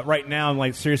right now, I'm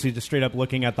like seriously just straight up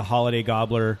looking at the holiday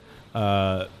gobbler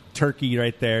turkey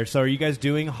right there. So are you guys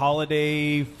doing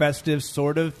holiday festive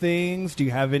sort of things? Do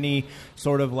you have any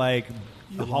sort of like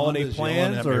holiday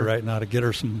plans at me right now to get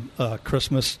her some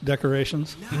Christmas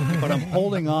decorations, but I'm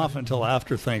holding off until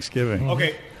after Thanksgiving.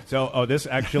 Okay, so this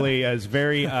actually is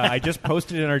very. I just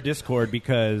posted in our Discord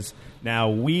because now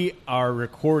we are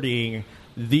recording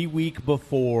the week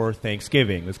before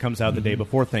Thanksgiving. This comes out the day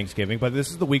before Thanksgiving, but this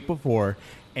is the week before.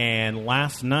 And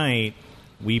last night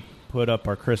we put up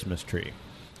our Christmas tree.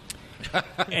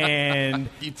 And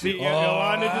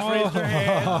Yolanda just raised her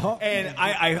hand. And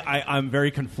I'm very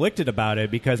conflicted about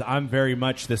it because I'm very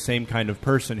much the same kind of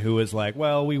person who is like,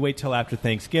 well, we wait till after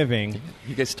Thanksgiving.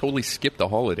 You guys totally skipped a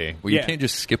holiday. Well, you can't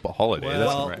just skip a holiday.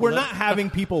 Well, That's we're not having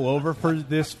people over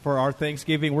for our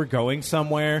Thanksgiving. We're going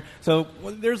somewhere. So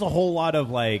there's a whole lot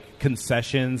of like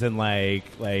concessions and like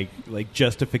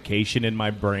justification in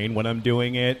my brain when I'm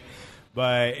doing it.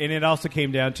 And it also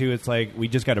came down to it's like we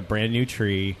just got a brand new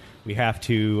tree. We have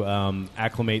to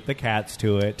acclimate the cats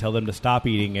to it, tell them to stop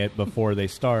eating it before they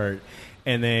start,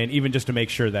 and then even just to make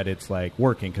sure that it's like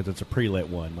working because it's a pre-lit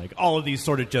one. Like all of these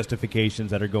sort of justifications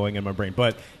that are going in my brain.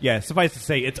 But yeah, suffice to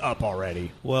say, it's up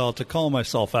already. Well, to call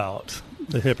myself out,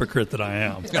 the hypocrite that I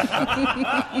am,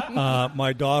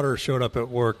 my daughter showed up at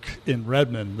work in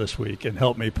Redmond this week and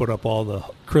helped me put up all the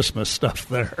Christmas stuff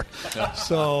there.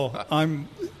 So I'm...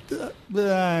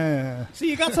 See,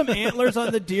 you got some antlers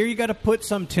on the deer. You got to put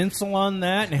some tinsel on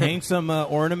that and hang some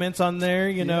ornaments on there,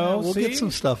 you know. We'll get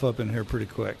some stuff up in here pretty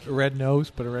quick. Put a red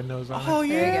nose on it. Oh,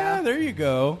 yeah, there you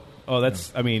go. Oh,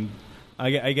 that's, I mean...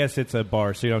 I guess it's a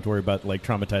bar, so you don't have to worry about like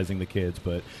traumatizing the kids,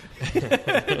 but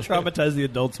traumatize the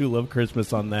adults who love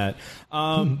Christmas on that.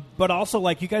 But also,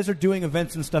 like, you guys are doing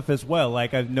events and stuff as well.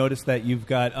 Like, I've noticed that you've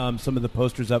got some of the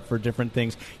posters up for different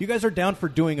things. You guys are down for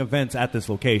doing events at this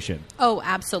location. Oh,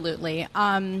 absolutely.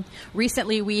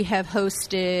 Recently, we have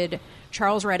hosted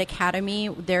Charles Wright Academy,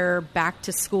 their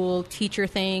back-to-school teacher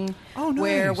thing. Oh, nice.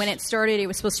 Where when it started, it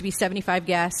was supposed to be 75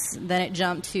 guests. Then it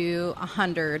jumped to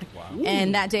 100. Wow.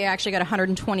 And that day, I actually got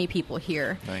 120 people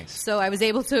here. Nice. So I was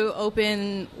able to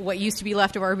open what used to be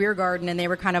left of our beer garden, and they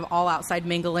were kind of all outside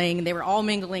mingling. They were all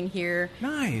mingling here.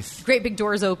 Nice. Great big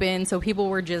doors open, so people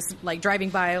were just like driving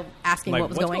by, asking Like, what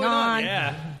was what's going going on? on.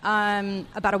 Yeah.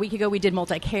 About a week ago, we did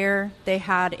multi-care. They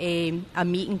had a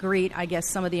meet and greet. I guess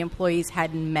some of the employees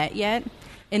hadn't met yet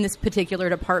in this particular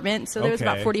department, so there was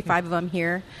about 45 of them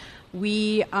here.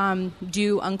 We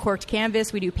do uncorked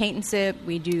canvas. We do paint and sip.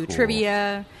 We do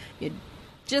trivia.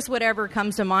 Just whatever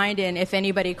comes to mind. And if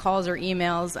anybody calls or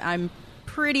emails, I'm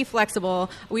pretty flexible.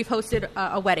 We've hosted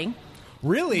a wedding.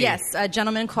 Really? Yes. A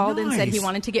gentleman called and said he Nice.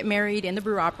 wanted to get married in the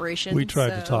brew operation. We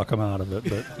tried to talk him out of it,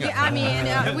 but Yeah, I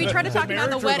mean, we tried to talk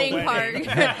about the marriage or wedding the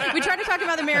part. We tried to talk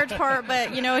about the marriage part, but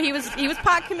he was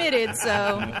pot committed.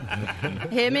 So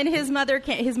him and his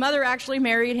mother actually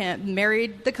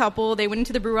married the couple. They went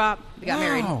into the brew op. They got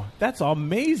married. Wow, that's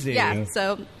amazing. Yeah.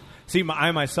 So See,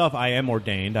 I myself, I am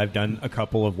ordained. I've done a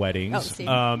couple of weddings. Oh, see.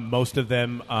 Most of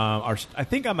them are. I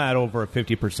think I'm at over a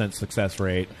 50% success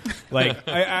rate. Like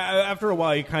after a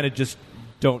while, you kind of just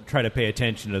don't try to pay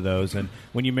attention to those. And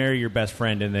when you marry your best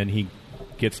friend and then he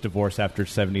gets divorced after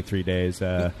 73 days,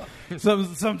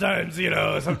 sometimes you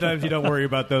don't worry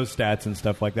about those stats and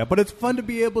stuff like that. But it's fun to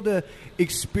be able to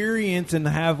experience and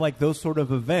have like those sort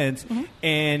of events,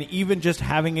 and even just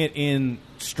having it in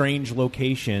strange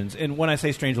locations. And when I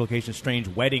say strange locations, strange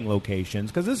wedding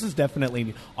locations, because this is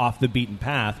definitely off the beaten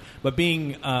path, but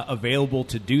being available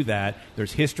to do that.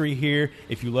 There's history here.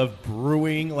 If you love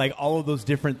brewing, like all of those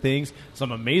different things,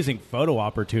 some amazing photo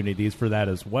opportunities for that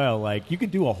as well. Like you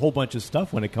can do a whole bunch of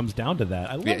stuff when it comes down to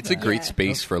that. I love It's that. a great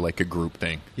space for like a group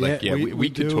thing. Like, we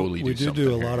could totally do something. We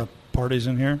do a here. lot of parties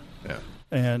in here. Yeah.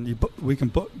 And we can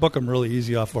book them really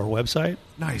easy off our website.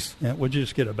 Nice. Yeah, would you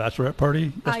just get a bachelorette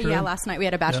party? yesterday? yeah, last night we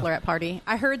had a bachelorette party.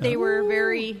 I heard they were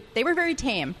very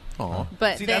tame. Aw.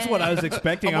 But See, then, that's what I was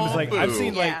expecting. I was like, I've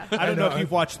seen like Yeah. I don't know if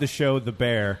you've watched the show The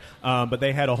Bear, but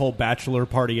they had a whole bachelor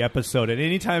party episode. And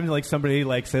anytime like somebody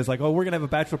like says like, "Oh, we're gonna have a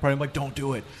bachelor party," I'm like, "Don't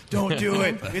do it! Don't do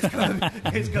it!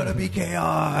 It's gonna be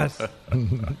chaos."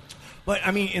 But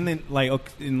I mean, and then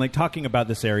like talking about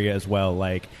this area as well,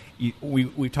 like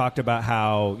we talked about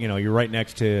how you're right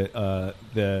next to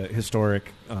the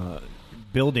historic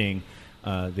building.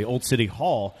 The old city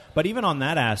hall, but even on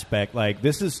that aspect, like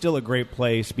this is still a great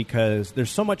place because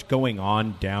there's so much going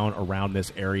on down around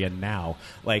this area now.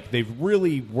 Like they've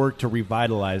really worked to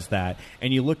revitalize that,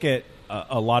 and you look at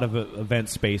a lot of event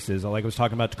spaces. Like I was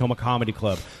talking about Tacoma Comedy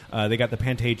Club, they got the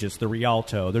Pantages, the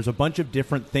Rialto. There's a bunch of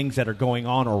different things that are going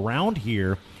on around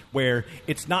here where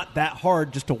it's not that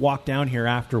hard just to walk down here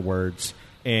afterwards.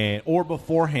 Or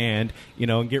beforehand,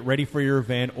 and get ready for your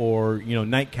event, or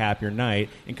nightcap your night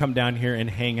and come down here and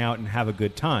hang out and have a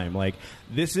good time. Like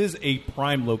this is a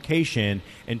prime location,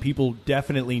 and people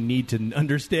definitely need to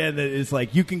understand that it's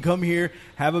like you can come here,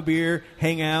 have a beer,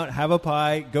 hang out, have a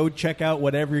pie, go check out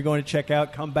whatever you're going to check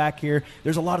out, come back here.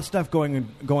 There's a lot of stuff going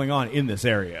on in this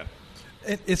area.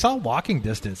 It's all walking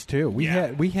distance too. We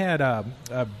had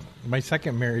my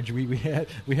second marriage. We had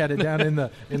it down in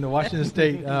the Washington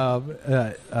State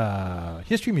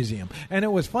History Museum, and it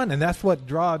was fun. And that's what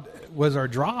our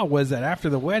draw was that after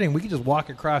the wedding we could just walk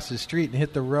across the street and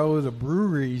hit the rows of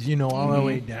breweries, all the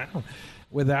way down,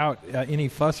 without any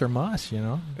fuss or muss. It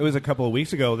was a couple of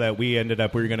weeks ago that we were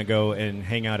going to go and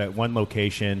hang out at one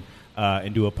location.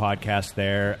 And do a podcast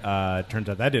there. Turns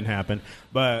out that didn't happen.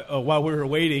 But while we were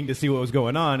waiting to see what was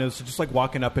going on, it was just like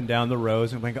walking up and down the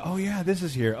rows and going, "Oh yeah, this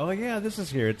is here. Oh yeah, this is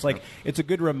here." It's like it's a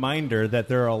good reminder that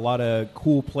there are a lot of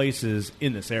cool places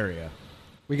in this area.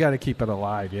 We got to keep it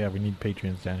alive. Yeah, we need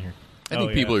patrons down here. I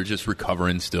think people are just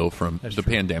recovering still from the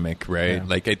pandemic, right? Yeah.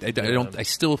 Like I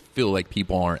still feel like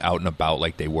people aren't out and about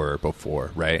like they were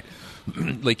before, right?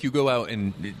 Like you go out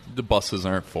and the buses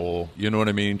aren't full, you know what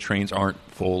I mean? Trains aren't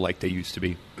full like they used to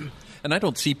be. And I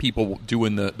don't see people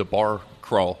doing the bar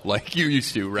crawl like you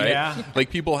used to, right? Yeah.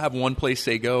 Like people have one place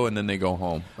they go and then they go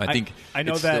home. I think I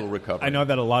know it's that, still recovering. I know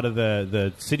that a lot of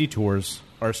the city tours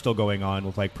are still going on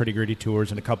with like Pretty Gritty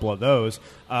tours and a couple of those.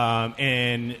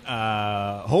 And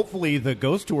hopefully the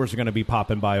ghost tours are going to be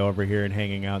popping by over here and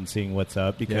hanging out and seeing what's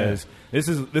up, because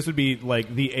this would be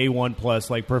like the A1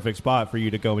 plus like perfect spot for you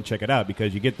to go and check it out,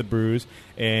 because you get the brews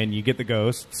and you get the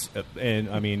ghosts, and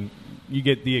I mean you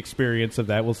get the experience of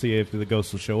that. We'll see if the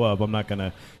ghosts will show up. I'm not going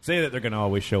to say that they're going to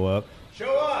always show up,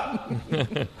 Show up.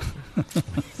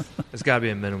 There's got to be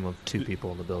a minimum of 2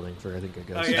 people in the building for I think it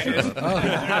goes.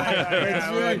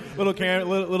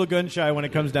 Little gun shy when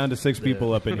it comes down to 6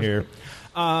 people up in here.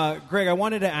 Greg, I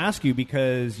wanted to ask you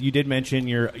because you did mention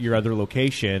your other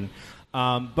location,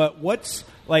 but what's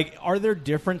like? Are there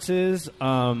differences,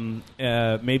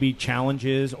 maybe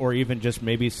challenges, or even just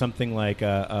maybe something like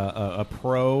a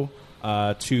pro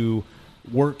to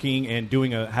working and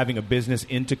having a business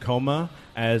in Tacoma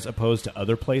as opposed to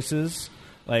other places?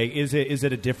 Like, is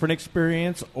it a different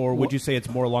experience, or would you say it's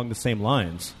more along the same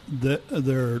lines?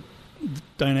 Their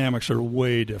dynamics are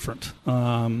way different.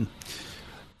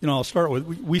 I'll start with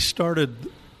we started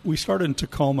in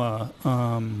Tacoma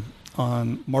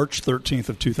on March 13th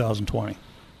of 2020.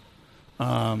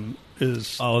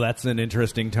 That's an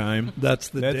interesting time. That's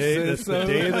the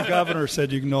day the governor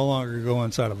said you can no longer go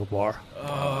inside of a bar.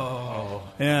 Oh,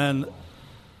 and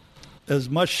as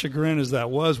much chagrin as that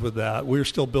was with that, we were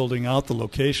still building out the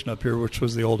location up here, which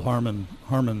was the old Harmon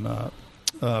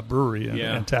brewery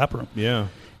and tap room. Yeah.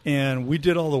 And we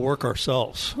did all the work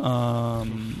ourselves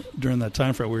during that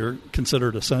time frame. We were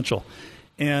considered essential.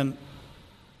 And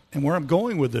where I'm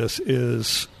going with this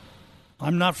is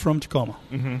I'm not from Tacoma,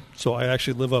 so I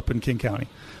actually live up in King County.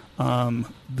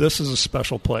 This is a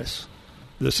special place.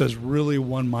 This has really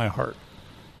won my heart.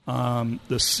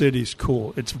 The city's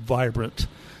cool. It's vibrant.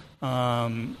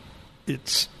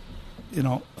 It's,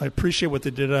 I appreciate what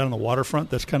they did out on the waterfront.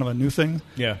 That's kind of a new thing.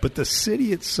 Yeah. But the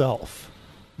city itself,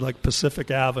 like Pacific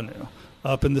Avenue,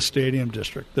 up in the Stadium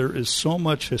District, there is so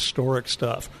much historic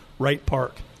stuff. Wright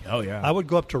Park. Oh, yeah. I would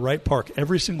go up to Wright Park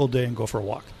every single day and go for a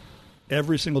walk.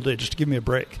 Every single day, just to give me a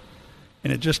break.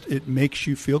 And it makes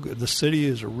you feel good. The city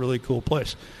is a really cool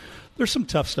place. There's some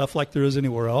tough stuff like there is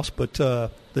anywhere else, but the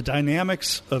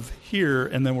dynamics of here,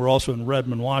 and then we're also in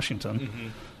Redmond,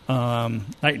 Washington, night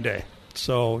and day.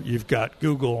 So you've got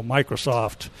Google,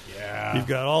 Microsoft. Yeah. You've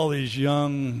got all these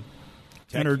young,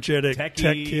 energetic tech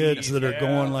kids that are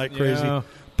going like crazy. Yeah.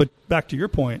 But back to your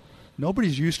point,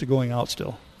 nobody's used to going out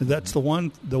still. That's the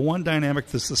one dynamic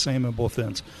that's the same in both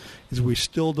ends, is we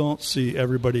still don't see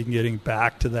everybody getting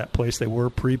back to that place they were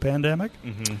pre-pandemic.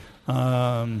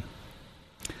 We're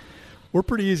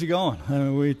pretty easy going. I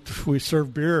mean, we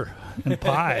serve beer and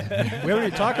pie. We haven't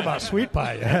even talked about sweet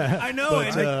pie yet. I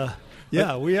know.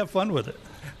 But, we have fun with it.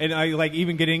 And I like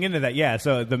even getting into that. Yeah,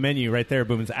 so the menu right there,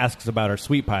 Boomins, asks about our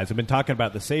sweet pies. I've been talking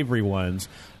about the savory ones,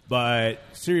 but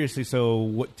seriously,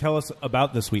 so tell us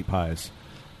about the sweet pies.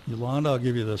 Yolanda, I'll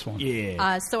give you this one.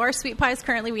 Yeah. So our sweet pies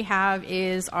currently we have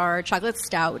is our chocolate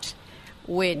stout,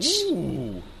 which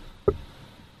we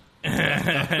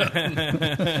have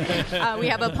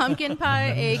a pumpkin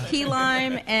pie, a key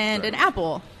lime, and an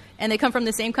apple. And they come from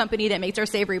the same company that makes our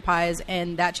savory pies,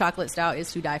 and that chocolate stout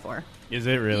is to die for. Is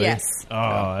it really? Yes. Oh,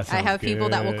 that sounds I have people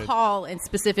that will good. call and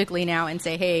specifically now and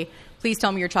say, hey, please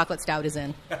tell me your chocolate stout is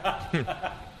in.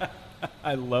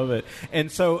 I love it.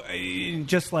 And so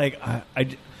just like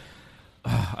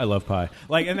I love pie.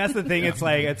 Like, and that's the thing. It's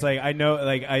like I know,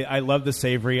 like I love the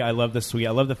savory. I love the sweet.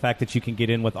 I love the fact that you can get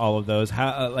in with all of those.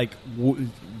 How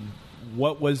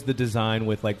what was the design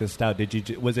with like the stout?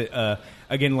 Was it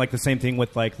again like the same thing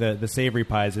with like the savory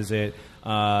pies? Is it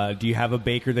do you have a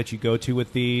baker that you go to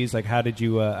with these? Like how do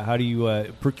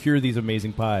you procure these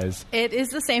amazing pies? It is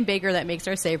the same baker that makes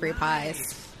our savory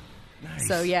pies. Nice.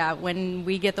 So, yeah, when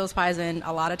we get those pies in,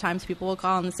 a lot of times people will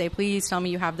call and say, please tell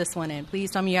me you have this one in. Please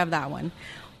tell me you have that one.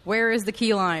 Where is the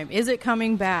key lime? Is it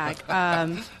coming back?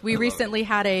 We recently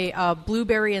had a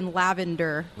blueberry and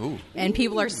lavender, and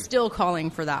people are still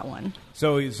calling for that one.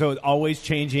 So always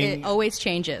changing. It always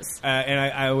changes. And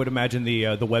I would imagine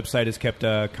the website is kept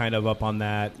kind of up on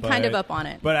that. Kind of up on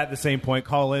it. But at the same point,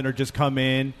 call in or just come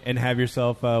in and have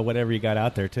yourself whatever you got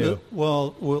out there, too.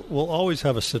 Well, we'll always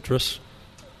have a citrus.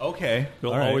 Okay.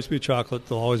 There'll always be chocolate.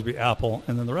 There'll always be apple,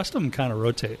 and then the rest of them kind of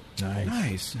rotate.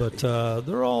 Nice. But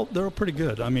they're all pretty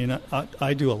good. I mean,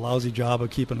 I do a lousy job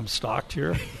of keeping them stocked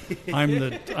here. I'm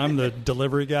the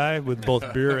delivery guy with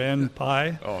both beer and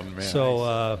pie. Oh man!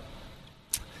 So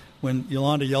when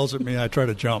Yolanda yells at me, I try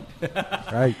to jump.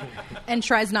 Right. And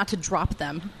tries not to drop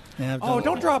them. Yeah,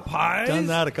 don't drop pies. Done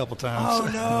that a couple times. Oh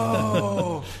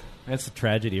no. That's a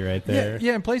tragedy right there.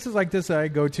 Yeah, in places like this that I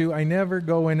go to, I never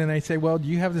go in and I say, well, do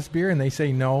you have this beer? And they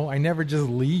say no. I never just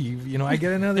leave. You know, I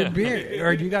get another beer.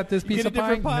 Or do you got this piece of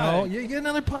pie? No, you get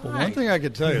another pie. Well, one thing I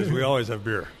could tell you is we always have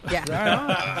beer.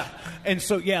 Yeah. And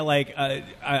so, yeah, like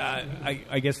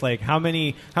I guess, like how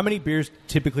many beers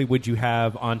typically would you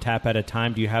have on tap at a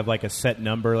time? Do you have like a set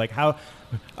number? Like how?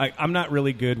 I'm not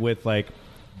really good with like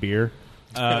beer.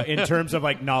 in terms of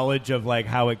like knowledge of like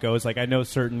how it goes. Like I know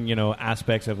certain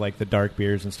aspects of like the dark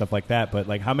beers and stuff like that, but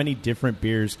like how many different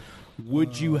beers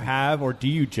would you have, or do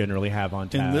you generally have on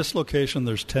tap? In this location,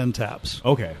 there's 10 taps.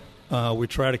 Okay. We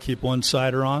try to keep one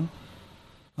cider on.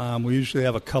 We usually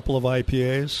have a couple of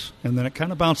IPAs, and then it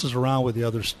kind of bounces around with the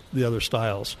other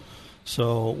styles.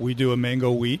 So we do a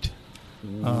mango wheat.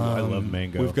 I love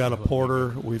mango. We've got a porter.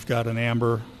 We've got an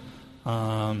amber.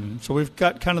 So we've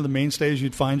got kind of the mainstays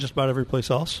you'd find just about every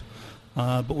place else.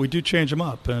 But we do change them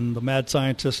up. And the mad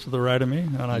scientist to the right of me,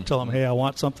 and I tell him, hey, I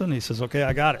want something. He says, okay,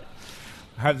 I got it.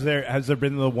 Has there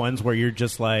been the ones where you're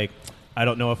just like, I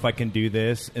don't know if I can do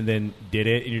this, and then did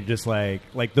it, and you're just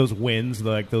like those wins,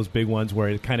 like those big ones where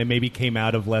it kind of maybe came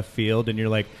out of left field, and you're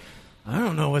like, I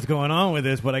don't know what's going on with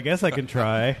this, but I guess I can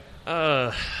try.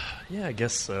 Yeah, I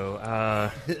guess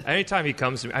so. Anytime he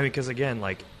comes to me, I mean, because again,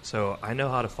 so I know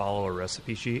how to follow a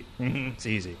recipe sheet. Mm-hmm. It's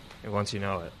easy once you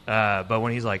know it. But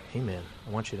when he's like, hey, man, I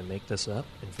want you to make this up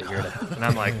and figure it out. And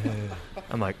I'm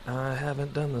like, I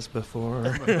haven't done this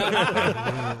before.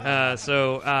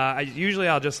 So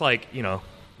I'll just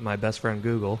my best friend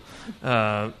Google,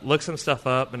 look some stuff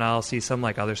up, and I'll see some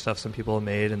other stuff some people have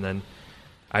made, and then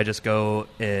I just go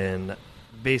and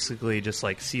basically just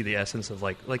see the essence of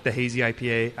like the hazy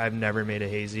IPA. I've never made a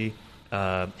hazy.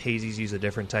 Hazies use a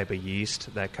different type of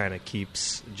yeast that kind of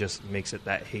makes it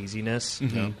that haziness.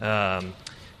 Mm-hmm.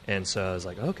 And so I was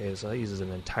like, okay, so that uses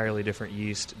an entirely different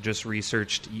yeast. Just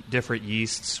researched different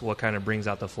yeasts, what kind of brings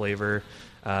out the flavor.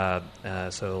 So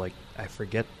I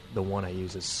forget the one I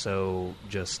use is so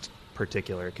just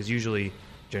particular, because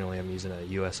generally I'm using a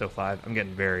US-05. I'm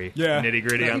getting very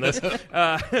nitty-gritty on this.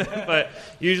 But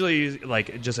usually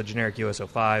just a generic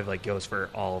US-05 goes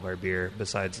for all of our beer.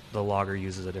 Besides, the lager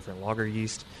uses a different lager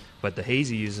yeast. But the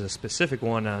hazy uses a specific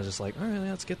one, and I was just like, all right,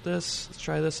 let's get this. Let's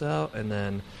try this out. And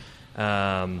then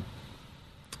kind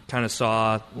of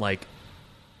saw the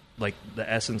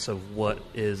essence of what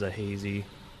is a hazy,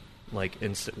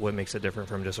 what makes it different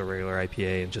from just a regular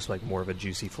IPA, and just more of a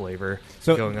juicy flavor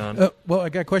going on. Well, I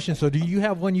got a question. So do you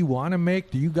have one you want to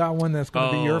make? Do you got one that's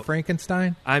going to be your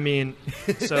Frankenstein? I mean,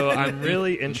 so I'm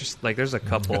really interested. There's a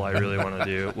couple I really want to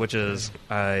do, which is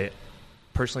I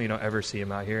personally don't ever see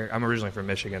them out here. I'm originally from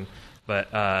Michigan,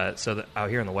 but out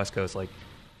here on the West Coast,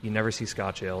 you never see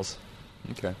Scotch ales.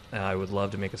 Okay. I would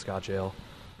love to make a Scotch ale.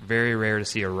 Very rare to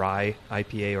see a rye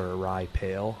IPA or a rye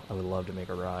pale. I would love to make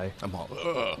a rye. I'm all, You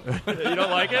don't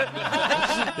like it?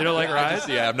 You don't like rye?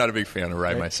 Yeah, I'm not a big fan of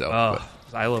rye myself.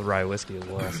 Oh, I love rye whiskey as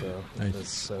well. So that's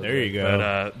so there good. You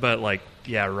go. But rye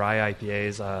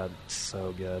IPAs,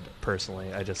 so good.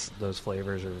 Personally, those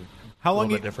flavors are a little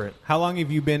bit different. How long have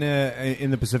you been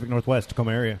in the Pacific Northwest,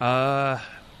 Tacoma area?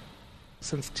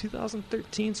 Since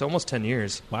 2013, so almost 10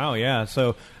 years. Wow, yeah.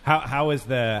 So how is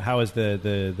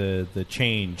the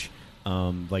change,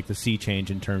 the sea change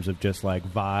in terms of just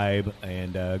vibe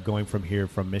and going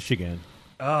from Michigan?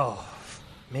 Oh,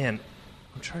 man,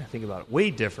 I'm trying to think about it.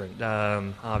 Way different.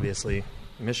 Obviously,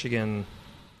 Michigan,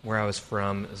 where I was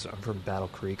from, I'm from Battle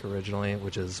Creek originally,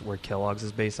 which is where Kellogg's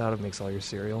is based out of, makes all your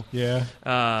cereal. Yeah.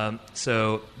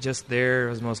 So just there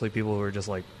was mostly people who were just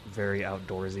very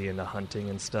outdoorsy into hunting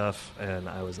and stuff, and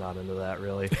I was not into that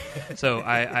really. So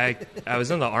I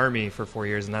was in the Army for 4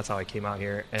 years, and that's how I came out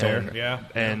here. And,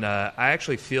 And I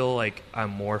actually feel like I'm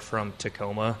more from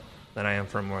Tacoma than I am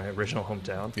from my original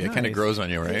hometown. Yeah, it kind of grows on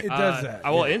you, right? It does that.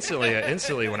 Well,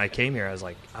 instantly when I came here, I was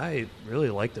like, I really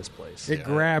like this place. It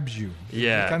grabs you.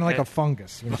 Yeah. It's kind of like a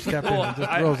fungus. When you step in, it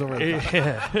just throws over the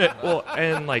top. Yeah. Well,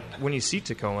 and when you see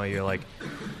Tacoma, you're like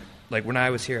when I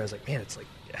was here, I was like, man, it's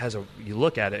it has you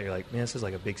look at it, you're like, man, this is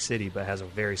like a big city, but it has a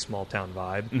very small town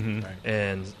vibe. Mm-hmm. Right.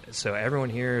 And so everyone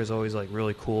here is always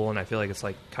really cool, and I feel like it's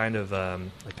kind of a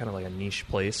niche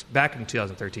place. Back in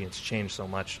 2013, it's changed so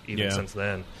much even since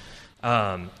then.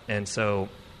 And so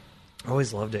I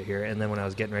always loved it here. And then when I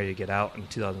was getting ready to get out in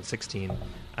 2016,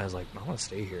 I was like, I want to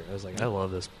stay here. I was like, I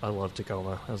love this. I love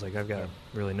Tacoma. I was like, I've got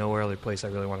really nowhere other place I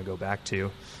really want to go back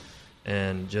to,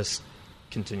 and just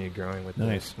continued growing with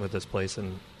this place,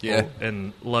 and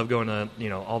and love going to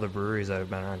all the breweries that have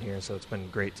been around here. So it's been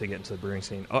great to get into the brewing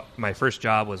scene. My first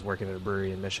job was working at a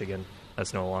brewery in Michigan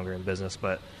that's no longer in business,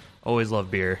 but always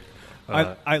love beer.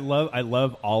 I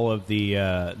love all of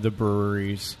the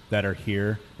breweries that are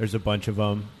here. There's a bunch of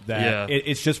them that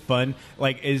it's just fun.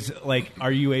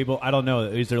 Are you able? I don't know.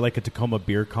 Is there a Tacoma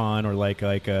Beer Con or a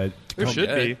Tacoma, there should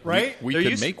be, right? We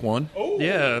could make one. Oh,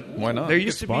 yeah, why not? There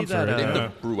used to be that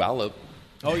the Brewala.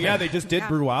 Oh yeah, they just did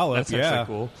Brewala. That's actually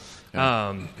cool.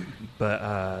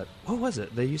 But what was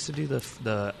it? They used to do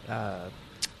the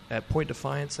at Point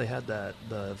Defiance. They had the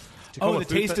Oh, the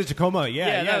Taste of Tacoma.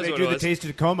 Yeah, was they what do it the was. Taste of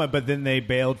Tacoma, but then they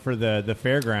bailed for the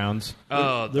fairgrounds.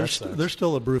 Oh, there's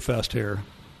still a brew fest here.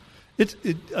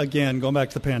 Again, going back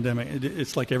to the pandemic,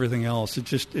 it's like everything else.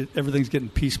 Everything's getting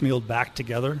piecemealed back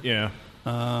together. Yeah.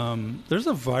 There's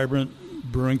a vibrant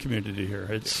brewing community here.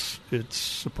 It's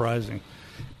surprising,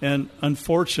 and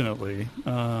unfortunately,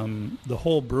 the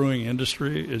whole brewing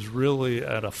industry is really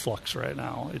at a flux right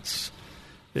now. It's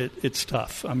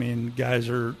tough. I mean, guys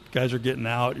are getting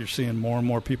out. You're seeing more and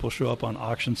more people show up on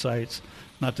auction sites.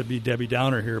 Not to be Debbie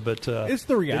Downer here, but it's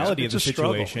the reality of the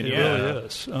situation. It really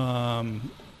is.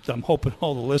 I'm hoping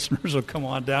all the listeners will come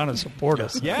on down and support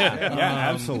us. Yeah,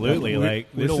 absolutely.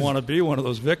 We don't want to be one of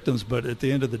those victims, but at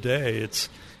the end of the day, it's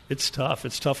tough.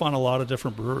 It's tough on a lot of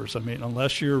different brewers. I mean,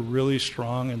 unless you're really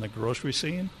strong in the grocery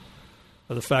scene,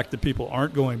 or the fact that people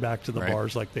aren't going back to the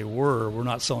bars like they were, we're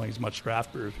not selling as much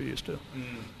draft beer as we used to.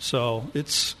 So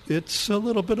it's a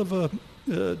little bit of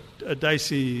a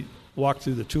dicey walk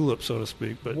through the tulip, so to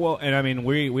speak. But well, and I mean,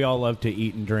 we all love to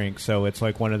eat and drink, so it's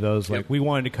like one of those we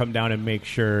wanted to come down and make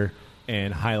sure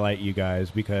and highlight you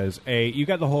guys because you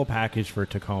got the whole package for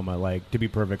Tacoma. Like, to be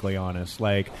perfectly honest,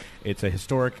 like, it's a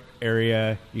historic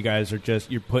area. You guys are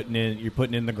you're putting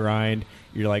in the grind.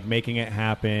 You're like making it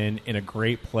happen in a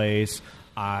great place.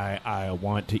 I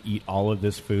want to eat all of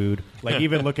this food. Like,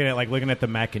 even looking at the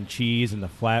mac and cheese and the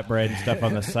flatbread and stuff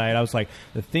on the side, I was like,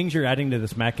 the things you're adding to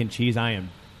this mac and cheese, I am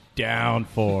down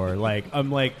for. Like,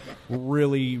 I'm like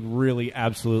really, really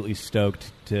absolutely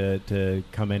stoked to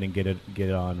come in and get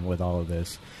it on with all of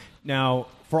this. Now,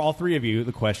 for all three of you,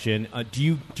 the question: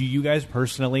 do you guys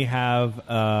personally have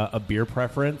a beer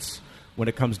preference when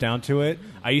it comes down to it?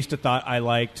 I used to thought I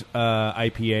liked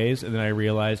IPAs, and then I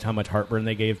realized how much heartburn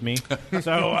they gave me.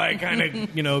 So I kind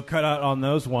of cut out on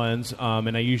those ones,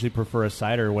 and I usually prefer a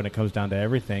cider when it comes down to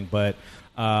everything. But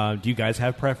do you guys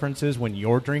have preferences when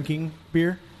you're drinking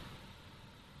beer?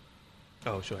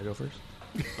 Oh, should I go first?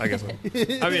 I guess.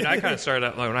 I mean, I kind of started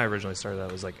out, when I originally started out,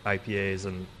 it was like IPAs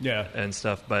and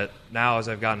stuff. But now, as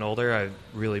I've gotten older, I've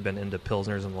really been into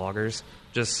Pilsners and lagers,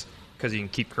 just because you can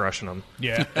keep crushing them.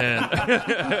 Yeah.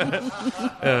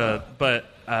 But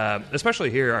especially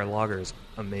here, our lager is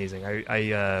amazing.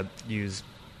 I use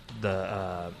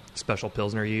the special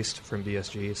Pilsner yeast from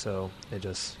BSG, so it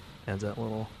just ends up a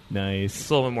little nice.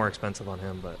 It's a little bit more expensive on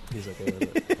him, but he's okay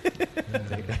with it.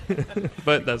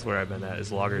 But that's where I've been at,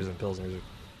 is lagers and Pilsners.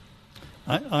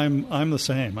 I'm the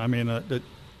same. I mean,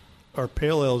 our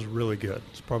pale ale is really good.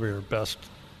 It's probably our best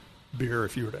beer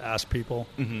if you were to ask people.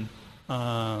 Mm-hmm.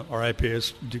 Our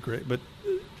IPAs do great, but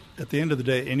at the end of the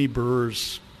day, any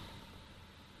brewers,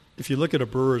 if you look at a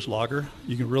brewer's lager,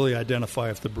 you can really identify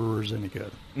if the brewer is any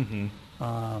good. Mm-hmm.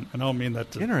 And I don't mean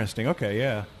that to... Interesting. Okay,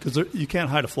 yeah. Because you can't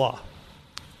hide a flaw.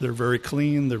 They're very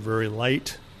clean. They're very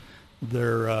light. They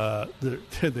are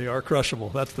crushable.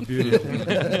 That's the beauty of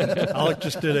them. Alec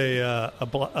just did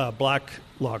a black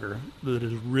lager that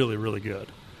is really, really good.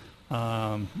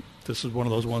 This is one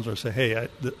of those ones where I say, hey,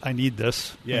 I need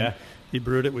this. Yeah. And he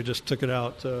brewed it. We just took it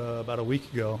out about a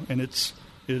week ago, and it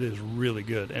is really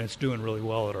good, and it's doing really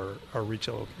well at our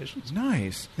retail locations.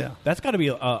 Nice. Yeah. That's got to be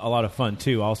a lot of fun,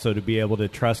 too, also, to be able to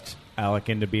trust Alec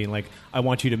into being like, I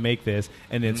want you to make this,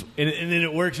 and then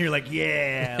it works, and you're like,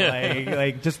 yeah,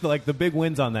 like just like the big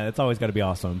wins on that. It's always got to be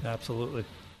awesome. Absolutely.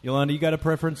 Yolanda, you got a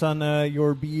preference on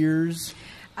your beers?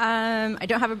 I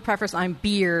don't have a preference on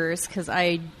beers because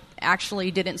I actually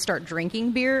didn't start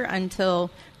drinking beer until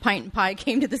Pint and Pie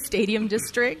came to the Stadium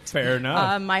District. Fair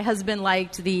enough. My husband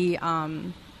liked the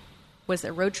was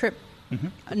it Road Trip?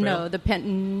 Mm-hmm. No, the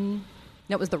Penton.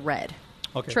 No, it was the Red.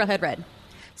 Okay. Trailhead Red.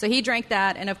 So he drank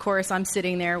that, and of course I'm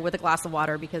sitting there with a glass of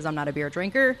water because I'm not a beer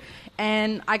drinker.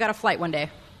 And I got a flight one day,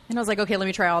 and I was like, okay, let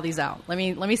me try all these out. Let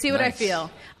me see what I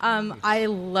feel. I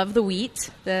love the wheat,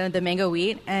 the mango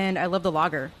wheat, and I love the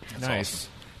lager. Nice.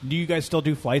 Awesome. Do you guys still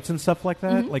do flights and stuff like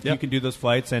that? Mm-hmm. Like, Yep. you can do those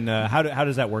flights, and how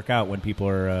does that work out when people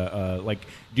are like?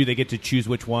 Do they get to choose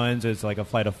which ones? Is it like a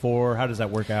flight of 4? How does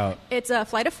that work out? It's a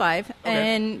flight of 5,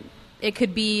 and it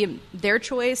could be their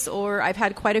choice, or I've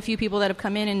had quite a few people that have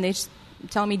come in and they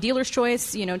tell me dealer's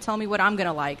choice. Tell me what I'm going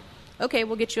to like. Okay,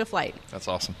 we'll get you a flight. That's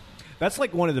awesome. That's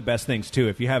like one of the best things too.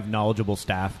 If you have knowledgeable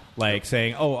staff, like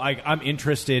saying, "Oh, I'm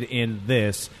interested in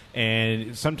this,"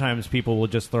 and sometimes people will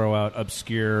just throw out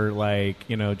obscure, like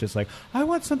just like, "I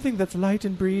want something that's light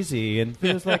and breezy and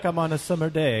feels like I'm on a summer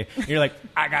day." And you're like,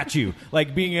 "I got you."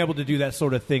 Like, being able to do that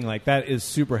sort of thing, like that is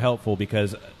super helpful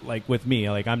because, like with me,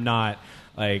 like I'm not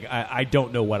like I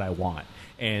don't know what I want.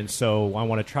 And so I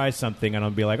want to try something, and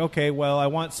I'll be like, okay, well, I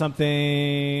want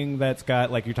something that's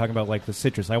got, like you're talking about, like the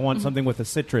citrus. I want something with a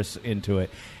citrus into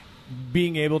it.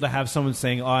 being able to have someone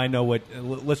saying, "Oh, I know what.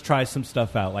 Let's try some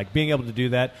stuff out." Like being able to do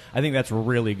that, I think that's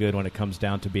really good when it comes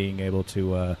down to being able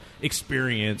to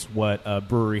experience what a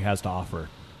brewery has to offer.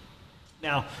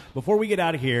 Now, before we get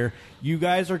out of here, you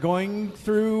guys are going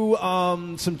through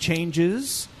some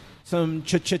changes. Some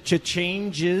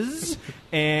changes,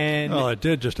 and I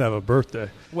did just have a birthday.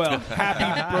 Well,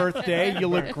 happy birthday! You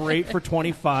look great for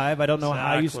 25. I don't know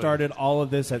how you started all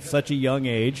of this at such a young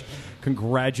age.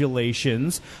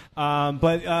 Congratulations!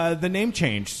 But the name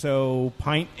change. So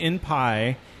Pint and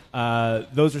Pie,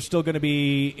 those are still going to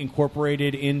be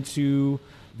incorporated into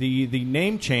the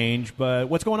name change. But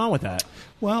what's going on with that?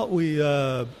 Well,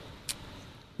 we've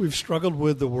struggled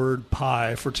with the word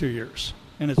pie for 2 years.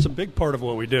 And it's a big part of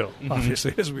what we do,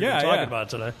 obviously, as we've been talking about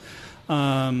today.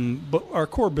 But our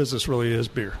core business really is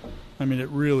beer. I mean, it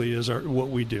really is what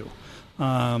we do.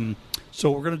 So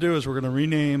what we're going to do is we're going to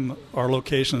rename our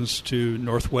locations to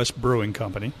Northwest Brewing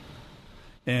Company.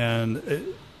 And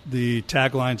the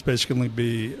taglines basically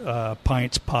be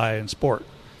Pints, Pie, and Sport.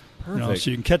 Perfect. So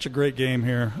you can catch a great game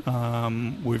here.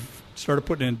 We've started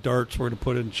putting in darts. We're going to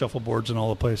put in shuffleboards in all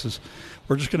the places.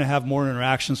 We're just going to have more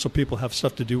interaction so people have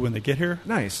stuff to do when they get here.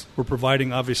 Nice. We're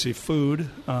providing, obviously, food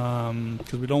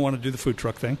because we don't want to do the food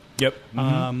truck thing. Yep.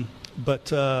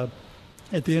 But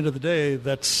at the end of the day,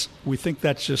 we think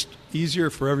that's just easier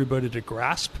for everybody to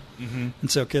grasp and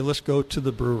say, okay, let's go to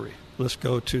the brewery. Let's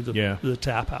go to the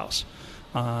tap house.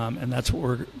 And that's what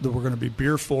we're going to be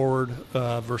beer forward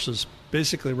versus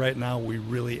basically right now we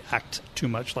really act too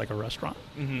much like a restaurant.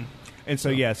 Mm-hmm. And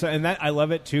so and that I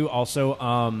love it too. Also,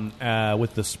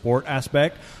 with the sport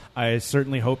aspect, I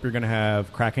certainly hope you're going to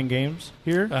have Kraken games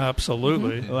here.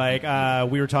 Absolutely. Mm-hmm.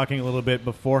 Like we were talking a little bit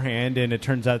beforehand, and it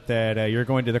turns out that you're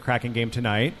going to the Kraken game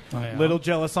tonight. Little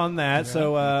jealous on that. Yeah.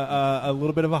 So a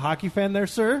little bit of a hockey fan there,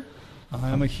 sir.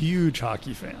 I'm a huge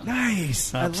hockey fan.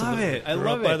 Nice. Absolutely. I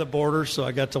love it. By the border, so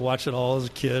I got to watch it all as a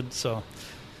kid. So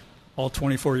all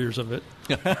 24 years of it.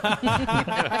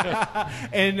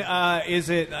 And is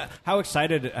it how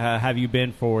excited have you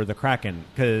been for the Kraken?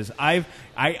 Because I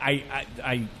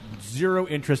zero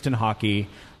interest in hockey,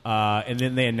 and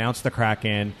then they announced the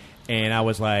Kraken, and I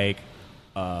was like,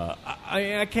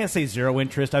 I can't say zero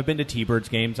interest. I've been to T-Birds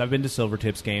games. I've been to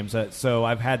Silvertips games. So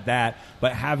I've had that.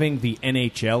 But having the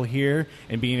NHL here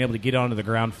and being able to get onto the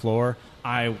ground floor,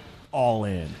 I'm all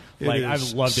in.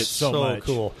 I've loved it so much.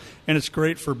 Cool. And it's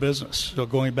great for business. So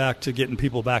going back to getting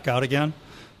people back out again,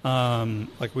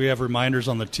 like we have reminders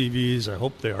on the TVs. I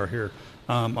hope they are here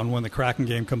on when the Kraken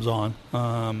game comes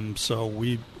on. So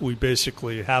we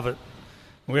basically have it.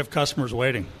 We have customers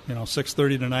waiting.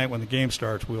 6:30 tonight when the game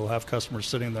starts, we'll have customers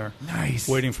sitting there,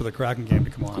 waiting for the Kraken game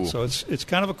to come on. Cool. So it's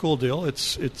kind of a cool deal.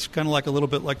 It's kind of like a little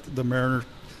bit like the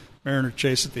Mariner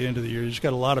Chase at the end of the year. You just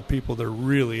got a lot of people that are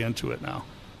really into it now.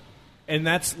 And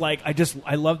that's like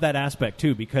I love that aspect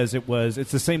too, because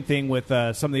it's the same thing with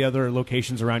some of the other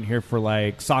locations around here for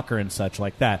like soccer and such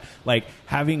like that. Like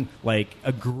having like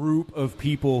a group of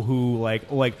people who like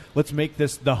let's make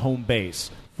this the home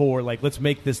base for let's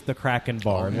make this the Kraken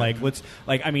bar.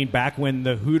 Back when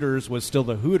the Hooters was still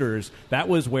the Hooters, that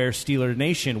was where Steeler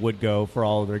Nation would go for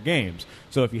all of their games.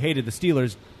 So if you hated the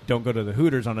Steelers, don't go to the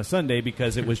Hooters on a Sunday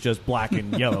because it was just black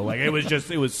and yellow.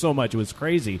 It was so much. It was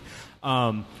crazy.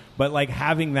 But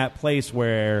having that place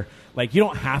where you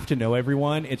don't have to know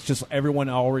everyone. It's just everyone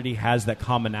already has that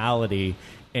commonality,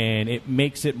 and it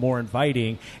makes it more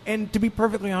inviting. And to be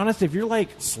perfectly honest, if you're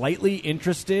slightly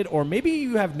interested, or maybe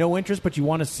you have no interest, but you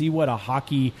want to see what a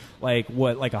hockey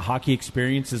a hockey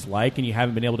experience is like, and you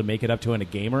haven't been able to make it up to in a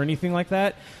game or anything like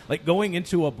that, going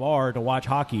into a bar to watch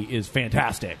hockey is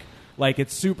fantastic.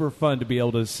 It's super fun to be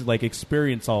able to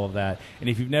experience all of that. And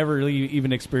if you've never really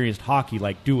even experienced hockey,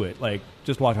 do it.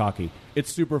 Just watch hockey.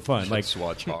 It's super fun. Just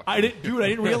watch hockey. I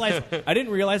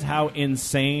didn't realize how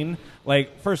insane.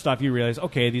 First off, you realize,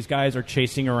 okay, these guys are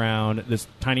chasing around this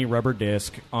tiny rubber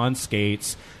disc on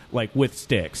skates, with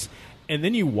sticks. And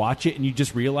then you watch it and you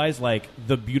just realize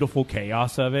the beautiful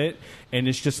chaos of it. And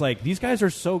it's just these guys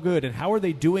are so good. And how are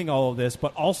they doing all of this?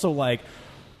 But also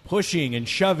pushing and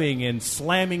shoving and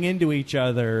slamming into each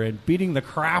other and beating the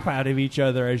crap out of each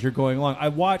other as you're going along. I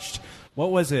watched, what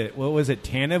was it,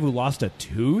 Tanev, who lost a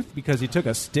tooth because he took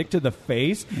a stick to the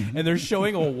face, and they're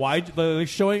showing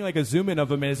a zoom in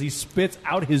of him as he spits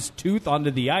out his tooth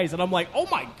onto the ice, and I'm like, oh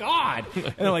my God.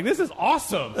 And I'm like, this is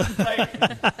awesome.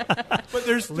 But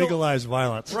there's still, legalized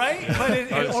violence, right? But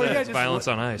it's violence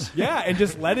on ice. Yeah, and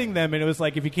just letting them, and it was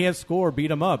if you can't score, beat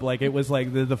them up. It was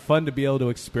the fun to be able to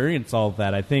experience all of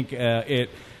that. I think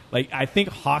I think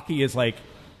hockey is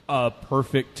a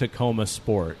perfect Tacoma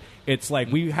sport. It's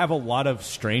like we have a lot of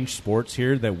strange sports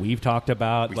here that we've talked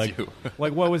about. We do.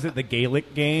 Like what was it, the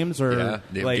Gaelic games? Or Yeah,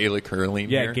 they have like, Gaelic curling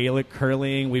Yeah, here. Gaelic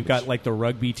curling. We've got like the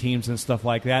rugby teams and stuff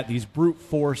like that. These brute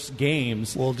force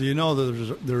games. Well, do you know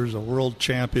that there's a world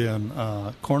champion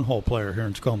cornhole player here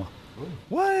in Tacoma?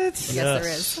 What? Yes, there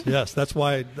is. Yes, that's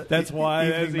why.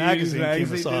 Evening Magazine came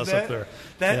and did saw us that? up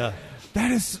there.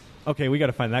 That is okay. We got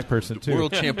to find that person too.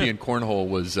 World champion cornhole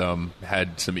was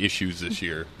had some issues this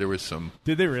year. There was some.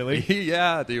 Did they really?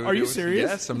 Yeah. Are you serious?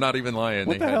 Yes, I'm not even lying.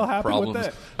 What they the had hell happened with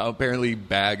problems. that? Apparently,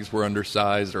 bags were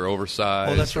undersized or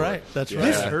oversized. Oh, that's right. That's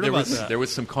right. I heard about that. There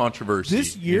was some controversy.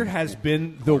 This year has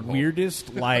been the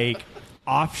weirdest, like,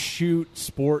 offshoot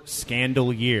sports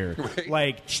scandal year. Right.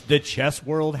 Like, the chess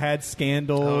world had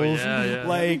scandals. Oh, yeah.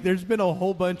 Like, there's been a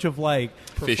whole bunch of, like,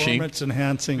 Fishing.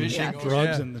 Performance-enhancing Fishing.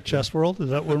 drugs in the chess world.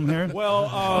 Is that what I'm hearing? well,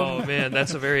 Oh man,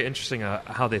 that's a very interesting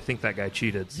how they think that guy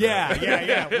cheated. So.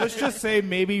 yeah. Let's just say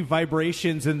maybe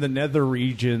vibrations in the nether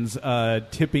regions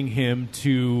tipping him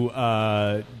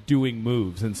to doing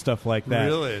moves and stuff like that.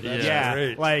 Really? That's yeah,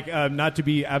 great. like not to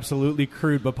be absolutely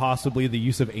crude, but possibly the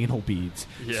use of anal beads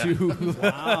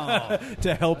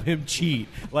to help him cheat.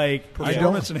 Like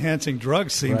Performance-enhancing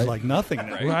drugs seems Right. like nothing.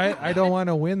 Right? Right? I don't want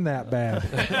to win that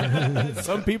bad.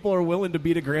 some people are willing to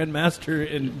beat a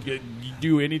grandmaster and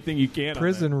do anything you can.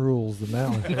 Prison rules in that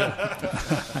one.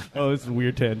 Oh, this is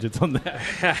weird tangents on that.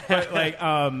 But like,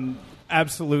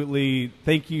 absolutely,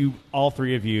 thank you, all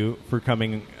three of you, for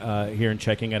coming here and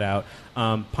checking it out.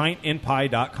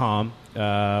 Pintandpie.com.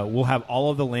 We'll have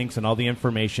all of the links and all the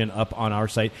information up on our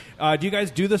site. Do you guys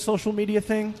do the social media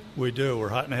thing? We do. We're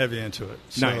hot and heavy into it.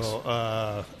 So, Nice.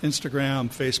 Instagram,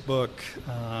 Facebook.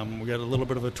 We got a little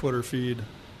bit of a Twitter feed.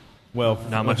 Well,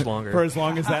 Not much longer. For as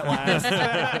long as that lasts.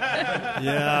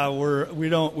 Yeah, we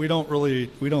don't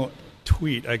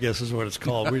tweet, I guess is what it's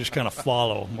called. We just kind of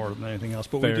follow more than anything else.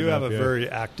 But Fair we do enough, have a yeah. very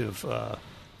active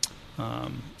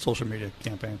social media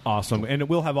campaign. Awesome. And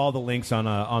we'll have all the links on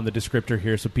the descriptor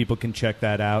here so people can check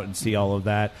that out and see all of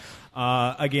that.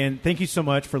 Again, thank you so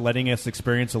much for letting us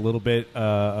experience a little bit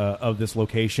of this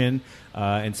location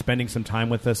and spending some time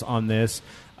with us on this.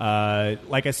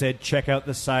 Like I said, check out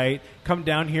the site. Come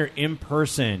down here in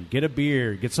person. Get a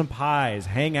beer. Get some pies.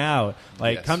 Hang out.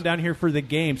 Like, Yes. come down here for the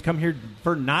games. Come here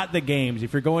for not the games.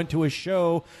 If you're going to a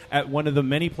show at one of the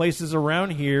many places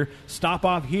around here, stop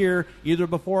off here either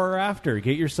before or after.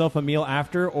 Get yourself a meal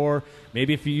after, or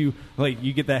maybe if you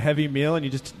get that heavy meal and you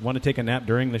just want to take a nap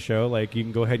during the show, like you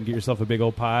can go ahead and get yourself a big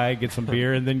old pie, get some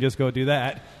beer, and then just go do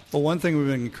that. Well, one thing we've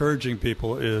been encouraging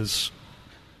people is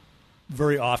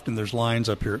very often there's lines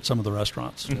up here at some of the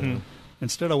restaurants. Mm-hmm.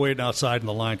 Instead of waiting outside in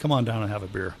the line, come on down and have a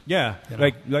beer. Yeah, You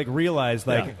know? like realize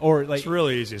Yeah. or like It's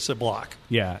really easy. It's a block.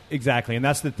 yeah, exactly, and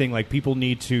that's the thing. Like people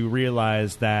need to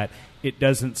realize that it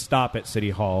doesn't stop at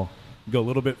City Hall. Go a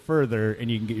little bit further,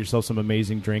 and you can get yourself some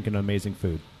amazing drink and amazing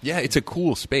food. Yeah, it's a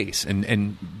cool space,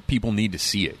 and people need to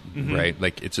see it, right?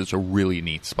 Like it's a really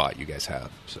neat spot you guys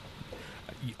have. So.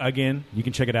 Again, you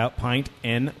can check it out,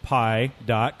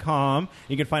 pintandpie.com.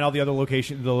 You can find all the other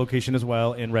location as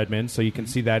well in Redmond, so you can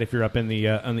see that if you're up in the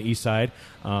on the east side.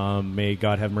 May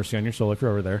God have mercy on your soul if you're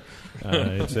over there.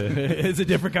 It's a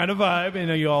different kind of vibe,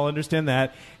 and you all understand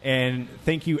that. And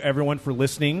thank you, everyone, for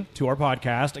listening to our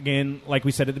podcast. Again, like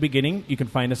we said at the beginning, you can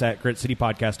find us at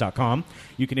gritcitypodcast.com.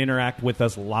 You can interact with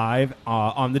us live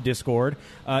on the Discord,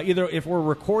 either if we're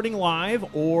recording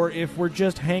live or if we're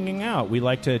just hanging out. We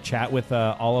like to chat with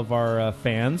all of our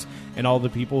fans and all the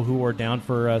people who are down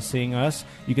for seeing us.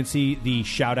 You can see the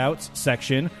shout-outs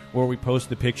section where we post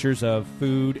the pictures of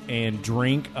food and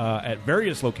drink at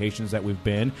various locations that we've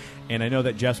been. And I know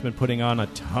that Jeff's been putting on a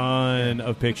ton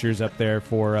of pictures up there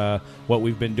for what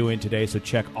we've been doing today, so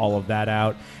check all of that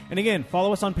out. And again,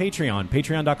 follow us on Patreon,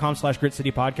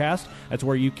 patreon.com/GritCityPodcast. That's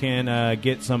where you can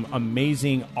get some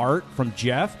amazing art from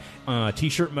Jeff,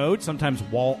 T-shirt mode, sometimes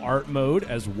wall art mode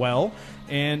as well.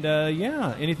 And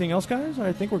yeah, anything else, guys?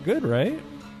 I think we're good, right?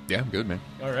 Yeah, I'm good, man.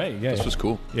 All right, yeah. This was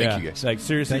cool. Yeah. Thank you, guys. Like,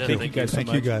 seriously, thank you guys so much.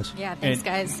 Thank you, guys. Yeah, thanks, And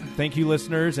guys. Thank you,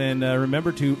 listeners, and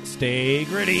remember to stay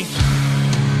gritty.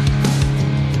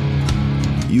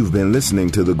 You've been listening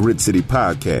to the Grit City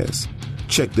Podcast.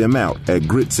 Check them out at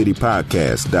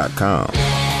gritcitypodcast.com.